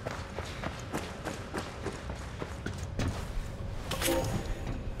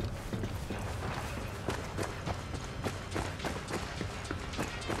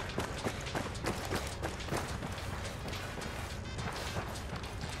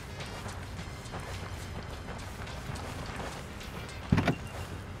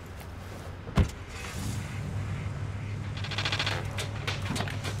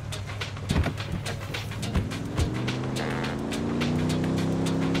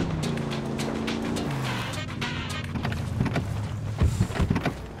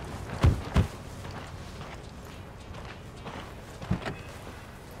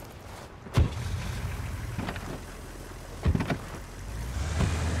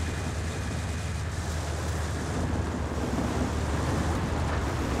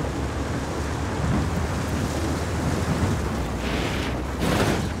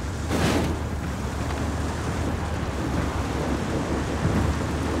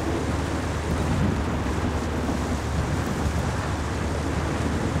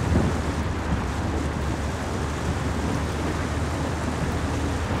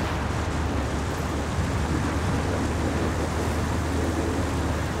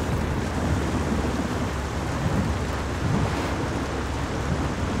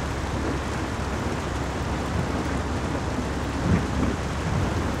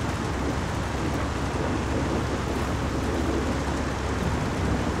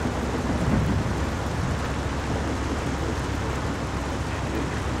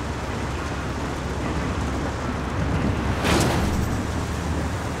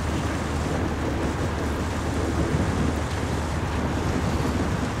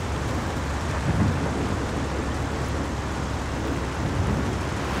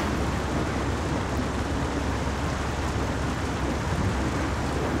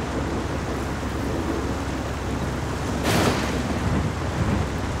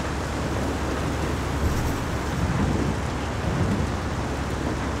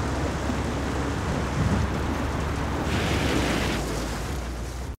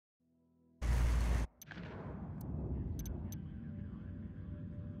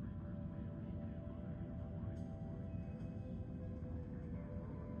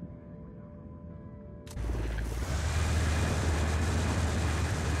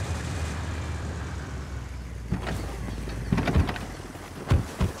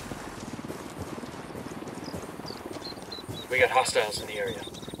 We got hostiles in the area.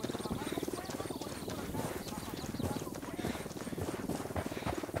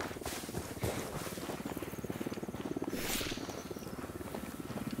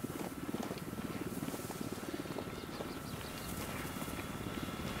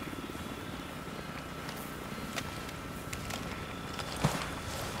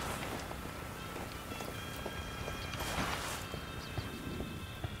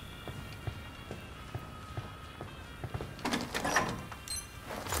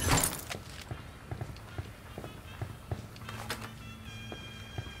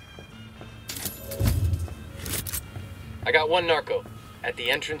 I got one narco at the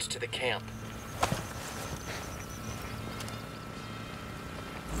entrance to the camp.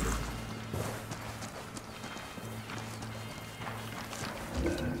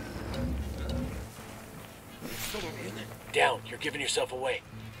 Down, you're giving yourself away.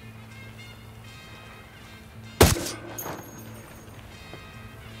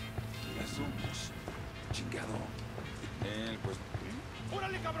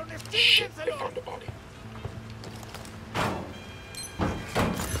 Shit, they found a body.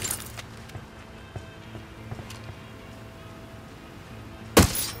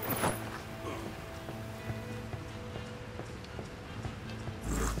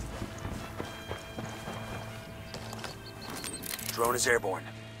 Drone is airborne.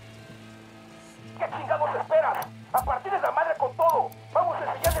 ¿Qué chingados esperas? A partir de la madre con todo. Vamos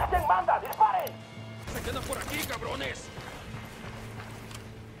a enseñarles quién manda. ¡Disparen! ¡Se quedan por aquí, cabrones!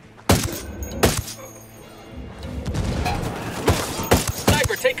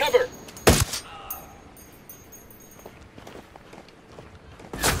 Sniper, take cover!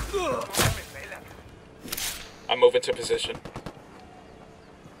 I'm moving to position.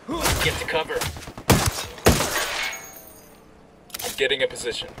 Get to cover. I'm getting a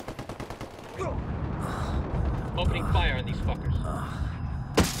position. Opening fire on these fuckers.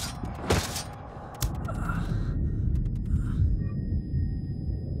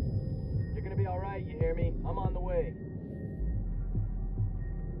 You're gonna be alright, you hear me? I'm on the way.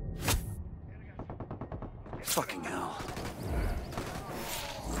 Fucking hell.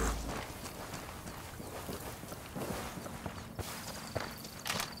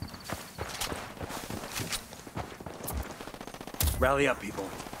 Rally up, people.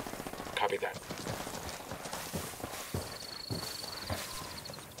 Copy that.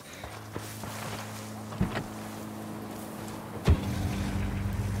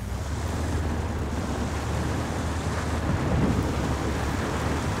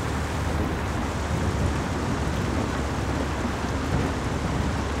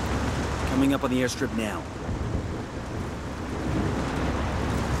 Coming up on the airstrip now.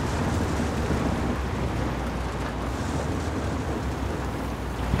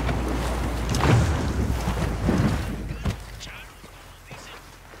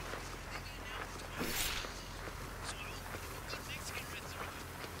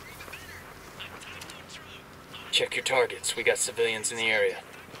 Check your targets. We got civilians in the area.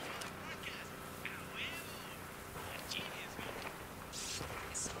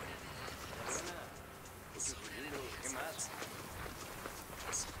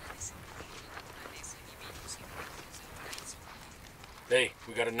 Hey,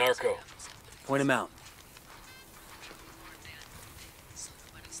 we got a narco. Point him out.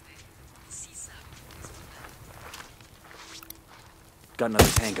 Got another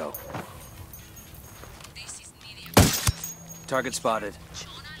tango. Target spotted.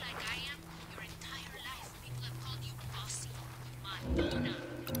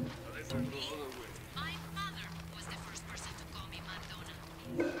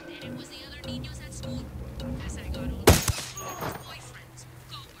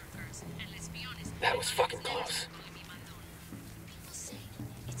 That was fucking close.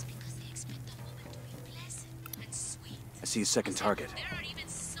 I see a second target.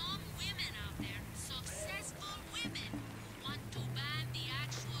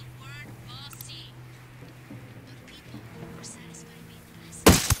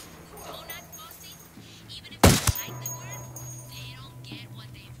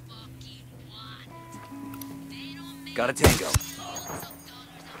 Got a tango.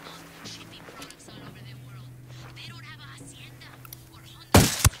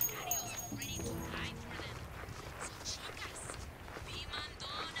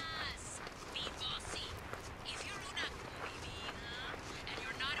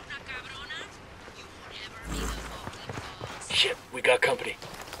 Shit, we got company.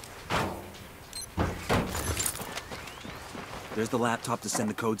 There's the laptop to send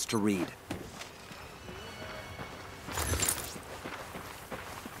the codes to Reed.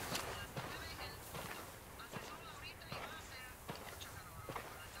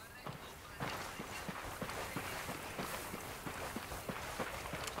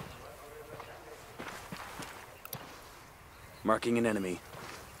 Marking an enemy.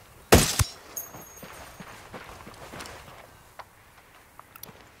 I'm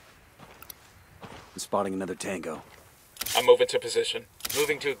spotting another tango. I'm moving to position.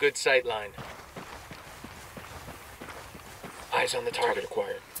 Moving to a good sight line. Eyes on the Target target.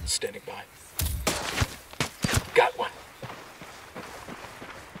 acquired. Standing by. Got one.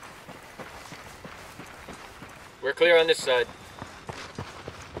 We're clear on this side.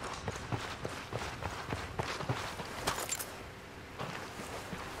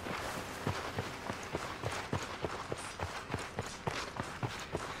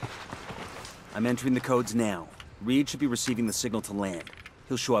 I'm entering the codes now. Reed should be receiving the signal to land.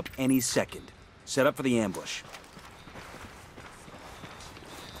 He'll show up any second. Set up for the ambush.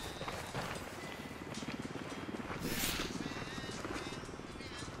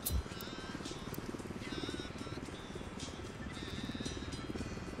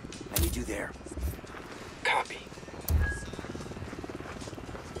 I need you there. Copy.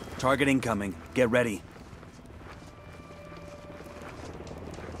 Target incoming. Get ready.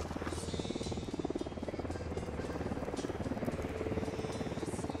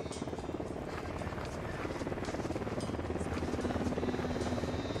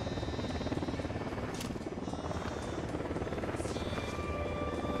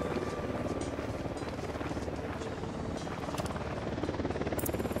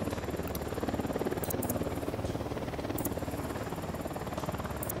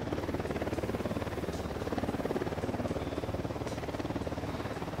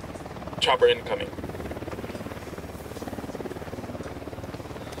 Chopper incoming.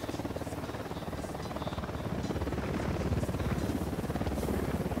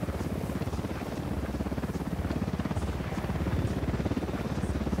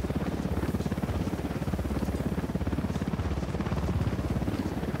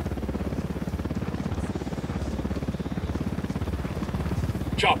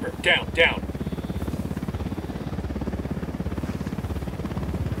 Chopper, down, down.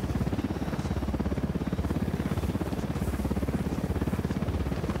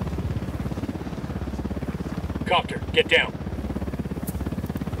 Copter, get down.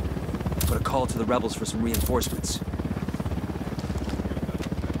 Put a call to the rebels for some reinforcements.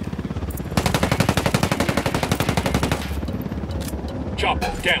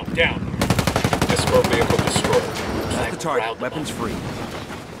 Chopper, down, down. Escort vehicle destroyed. Set the target. Weapons free.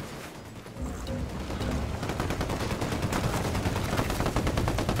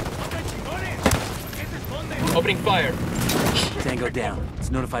 Opening fire. Tango down.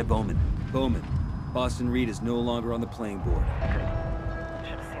 Let's notify Bowman. Bowman, Boston Reed is no longer on the playing board.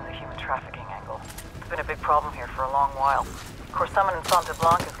 Should have seen the human trafficking angle. It's been a big problem here for a long while. Of course, someone in Santa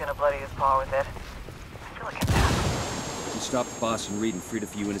Blanca's gonna bloody his paw with it. I feel like a nap. We stopped Boston Reed and freed a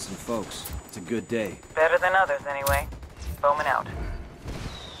few innocent folks. It's a good day. Better than others, anyway. Bowman out.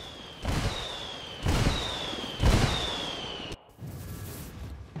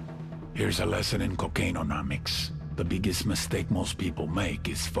 Here's a lesson in cocaineonomics. The biggest mistake most people make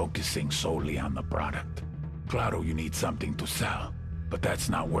is focusing solely on the product. Claro, you need something to sell, but that's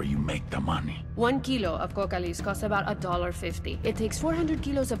not where you make the money. 1 kilo of coca leaves costs about $1.50. It takes 400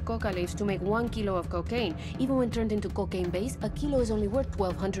 kilos of coca leaves to make 1 kilo of cocaine. Even when turned into cocaine base, a kilo is only worth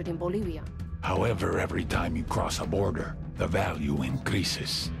 $1,200 in Bolivia. However, every time you cross a border, the value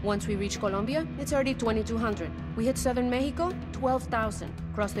increases. Once we reach Colombia, it's already $2,200. We hit southern Mexico, $12,000.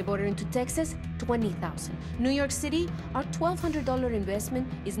 Cross the border into Texas, $20,000. New York City, our $1,200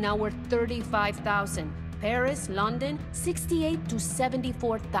 investment is now worth $35,000. Paris, London, $68,000 to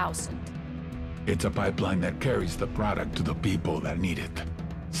 $74,000. It's a pipeline that carries the product to the people that need it.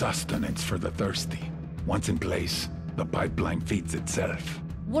 Sustenance for the thirsty. Once in place, the pipeline feeds itself.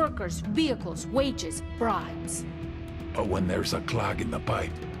 Workers, vehicles, wages, bribes. But when there's a clog in the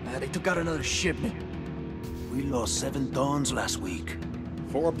pipe... They took out another shipment. We lost 7 tons last week.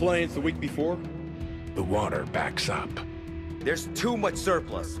 4 planes the week before? The water backs up. There's too much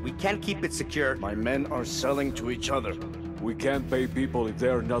surplus. We can't keep it secure. My men are selling to each other. We can't pay people if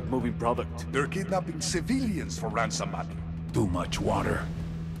they're not moving product. They're kidnapping civilians for ransom money. Too much water.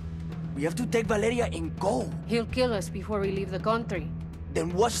 We have to take Valeria and go. He'll kill us before we leave the country.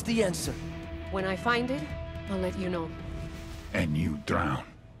 Then what's the answer? When I find it, I'll let you know. And you drown.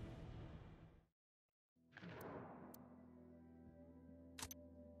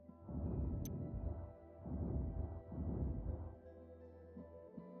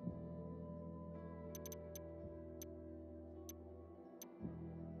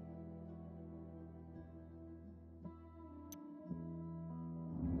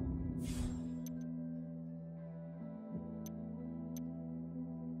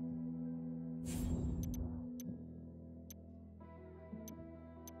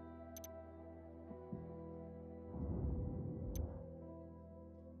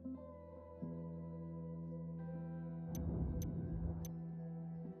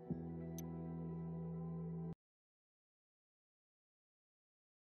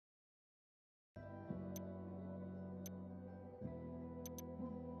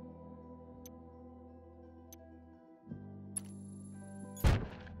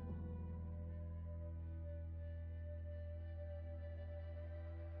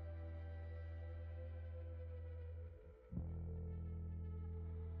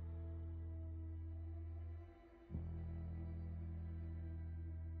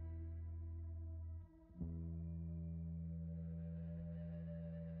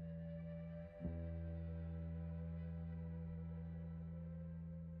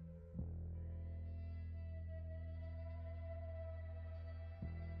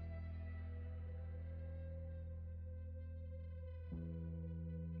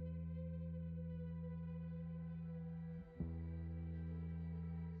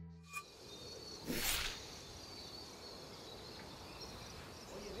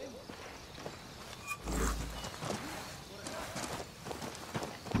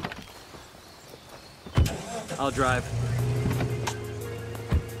 I'll drive.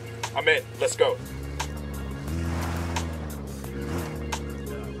 I'm in. Let's go.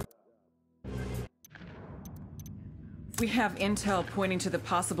 We have intel pointing to the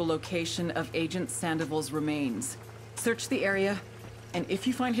possible location of Agent Sandoval's remains. Search the area, and if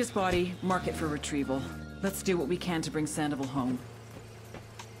you find his body, mark it for retrieval. Let's do what we can to bring Sandoval home.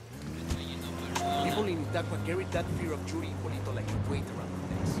 People in Itaqua carry that fear of Yuri Hipólito like a weight around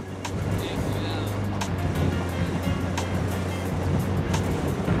their necks.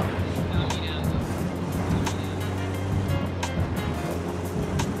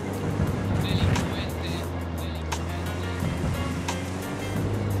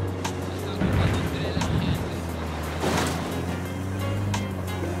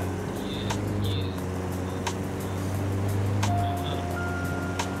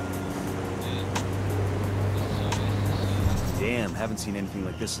 Damn, haven't seen anything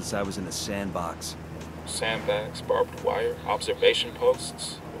like this since I was in the sandbox. Sandbags, barbed wire, observation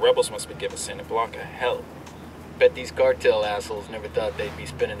posts. The rebels must be giving Santa Blanca hell. Bet these cartel assholes never thought they'd be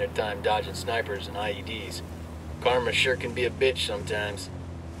spending their time dodging snipers and IEDs. Karma sure can be a bitch sometimes.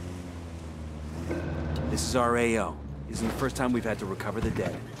 This is our AO. Isn't the first time we've had to recover the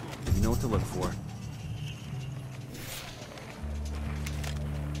dead. You know what to look for.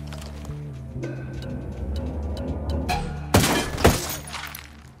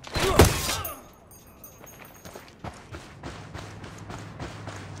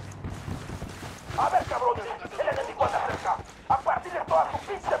 A ver, cabrones, el enemigo anda cerca. A partirles toda su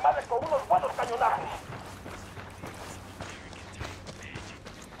pinche madre con unos buenos cañonazos.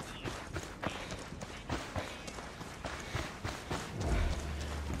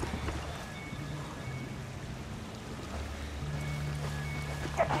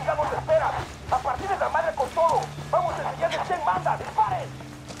 ¿Qué chingados esperas? A partirles la madre con todo. Vamos a enseñarles quién manda. ¡Disparen!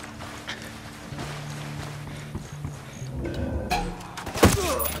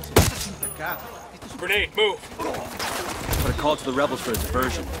 Grenade, move! Put a call to the rebels for a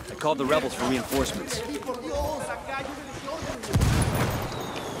diversion. I called the rebels for reinforcements.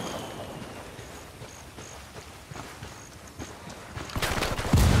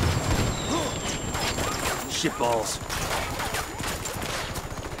 Shitballs.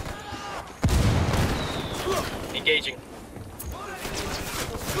 Engaging.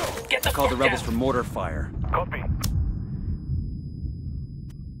 Get the I called the fuck rebels down. for mortar fire. Copy.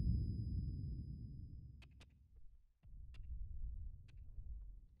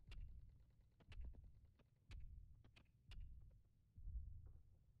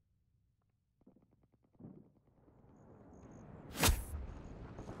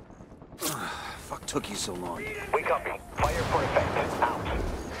 Fuck took you so long? We copy. Fire for effect. Out.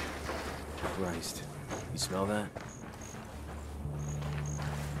 Christ. You smell that?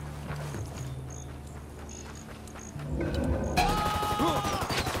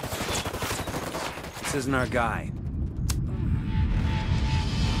 This isn't our guy.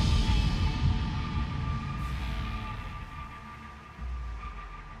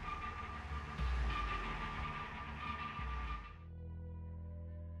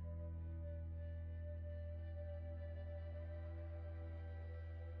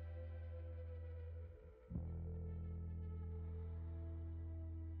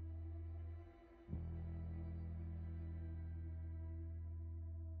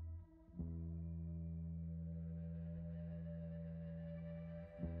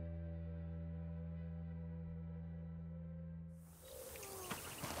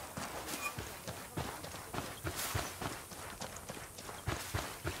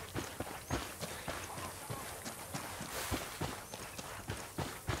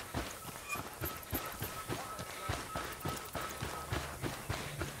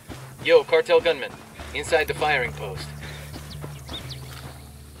 Yo, cartel gunman. Inside the firing post.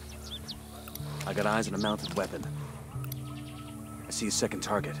 I got eyes on a mounted weapon. I see a second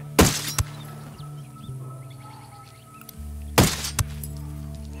target.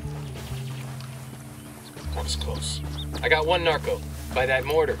 That was close. I got one narco. By that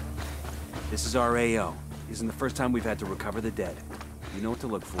mortar. This is our AO. Isn't the first time we've had to recover the dead. You know what to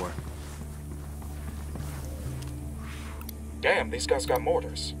look for. Damn, these guys got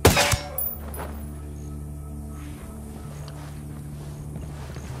mortars.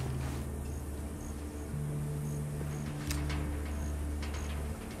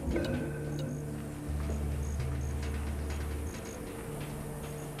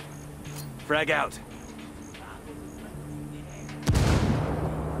 Frag out.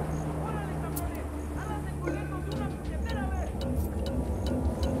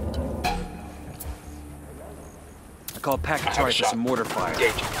 I call packet charge for some mortar fire.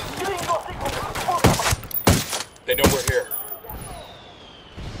 Engaging. They know we're here.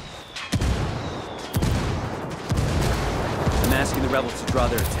 I'm asking the rebels to draw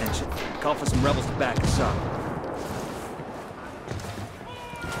their attention. Call for some rebels to back us up.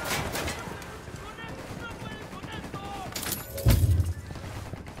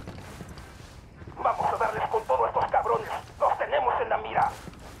 Vamos a darles con todo a estos cabrones. Los tenemos en la mira.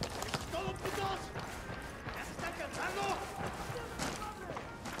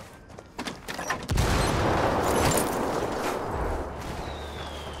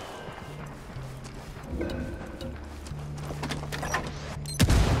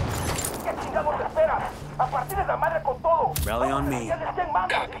 ¿Qué chingados esperas? A partir de la madre con todo. Rally on me. ¡Ya quién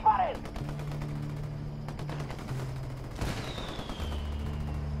manda! ¡Disparen!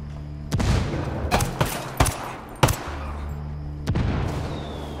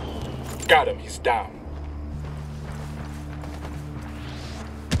 Got him, he's down.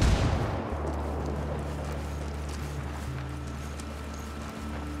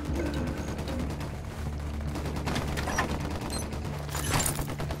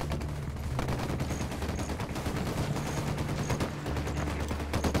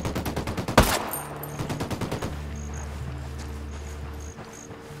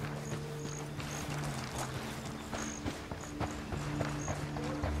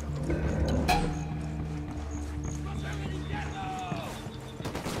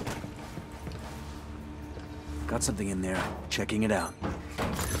 Got something in there. Checking it out.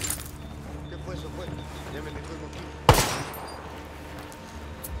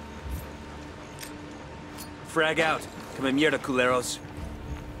 Frag out. Come mierda, culeros.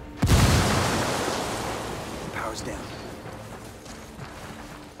 Power's down.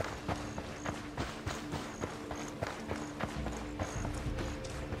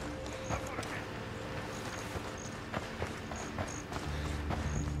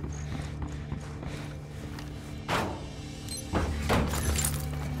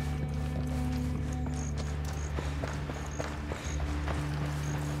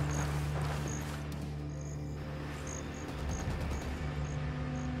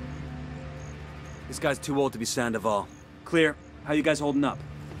 This guy's too old to be Sandoval. Clear. How you guys holding up?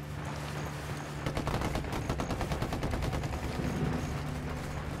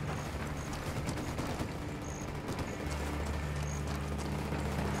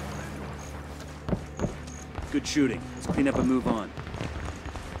 Good shooting. Let's clean up and move on.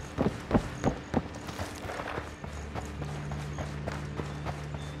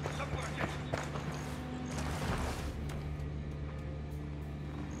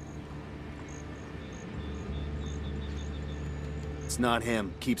 It's not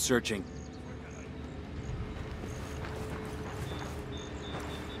him. Keep searching.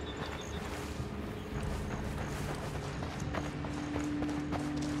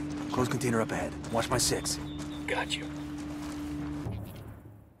 Close container up ahead. Watch my 6. Got you.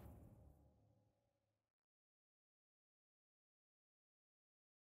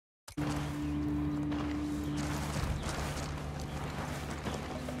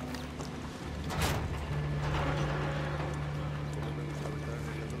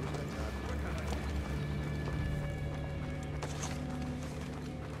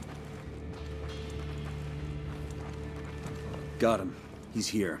 Got him. He's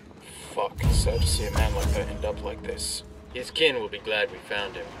here. Fuck, sad to see a man like that end up like this. His kin will be glad we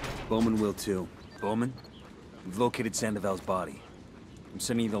found him. Bowman will too. Bowman? We've located Sandoval's body. I'm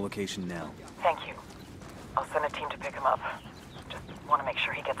sending you the location now. Thank you. I'll send a team to pick him up. Just want to make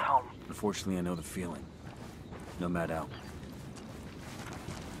sure he gets home. Unfortunately, I know the feeling. Nomad out.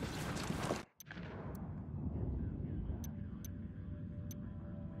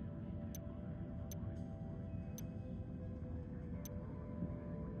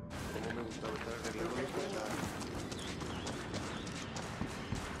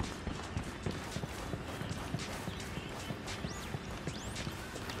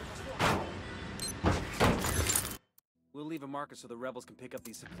 We'll leave a marker so the rebels can pick up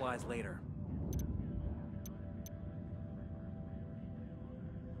these supplies later.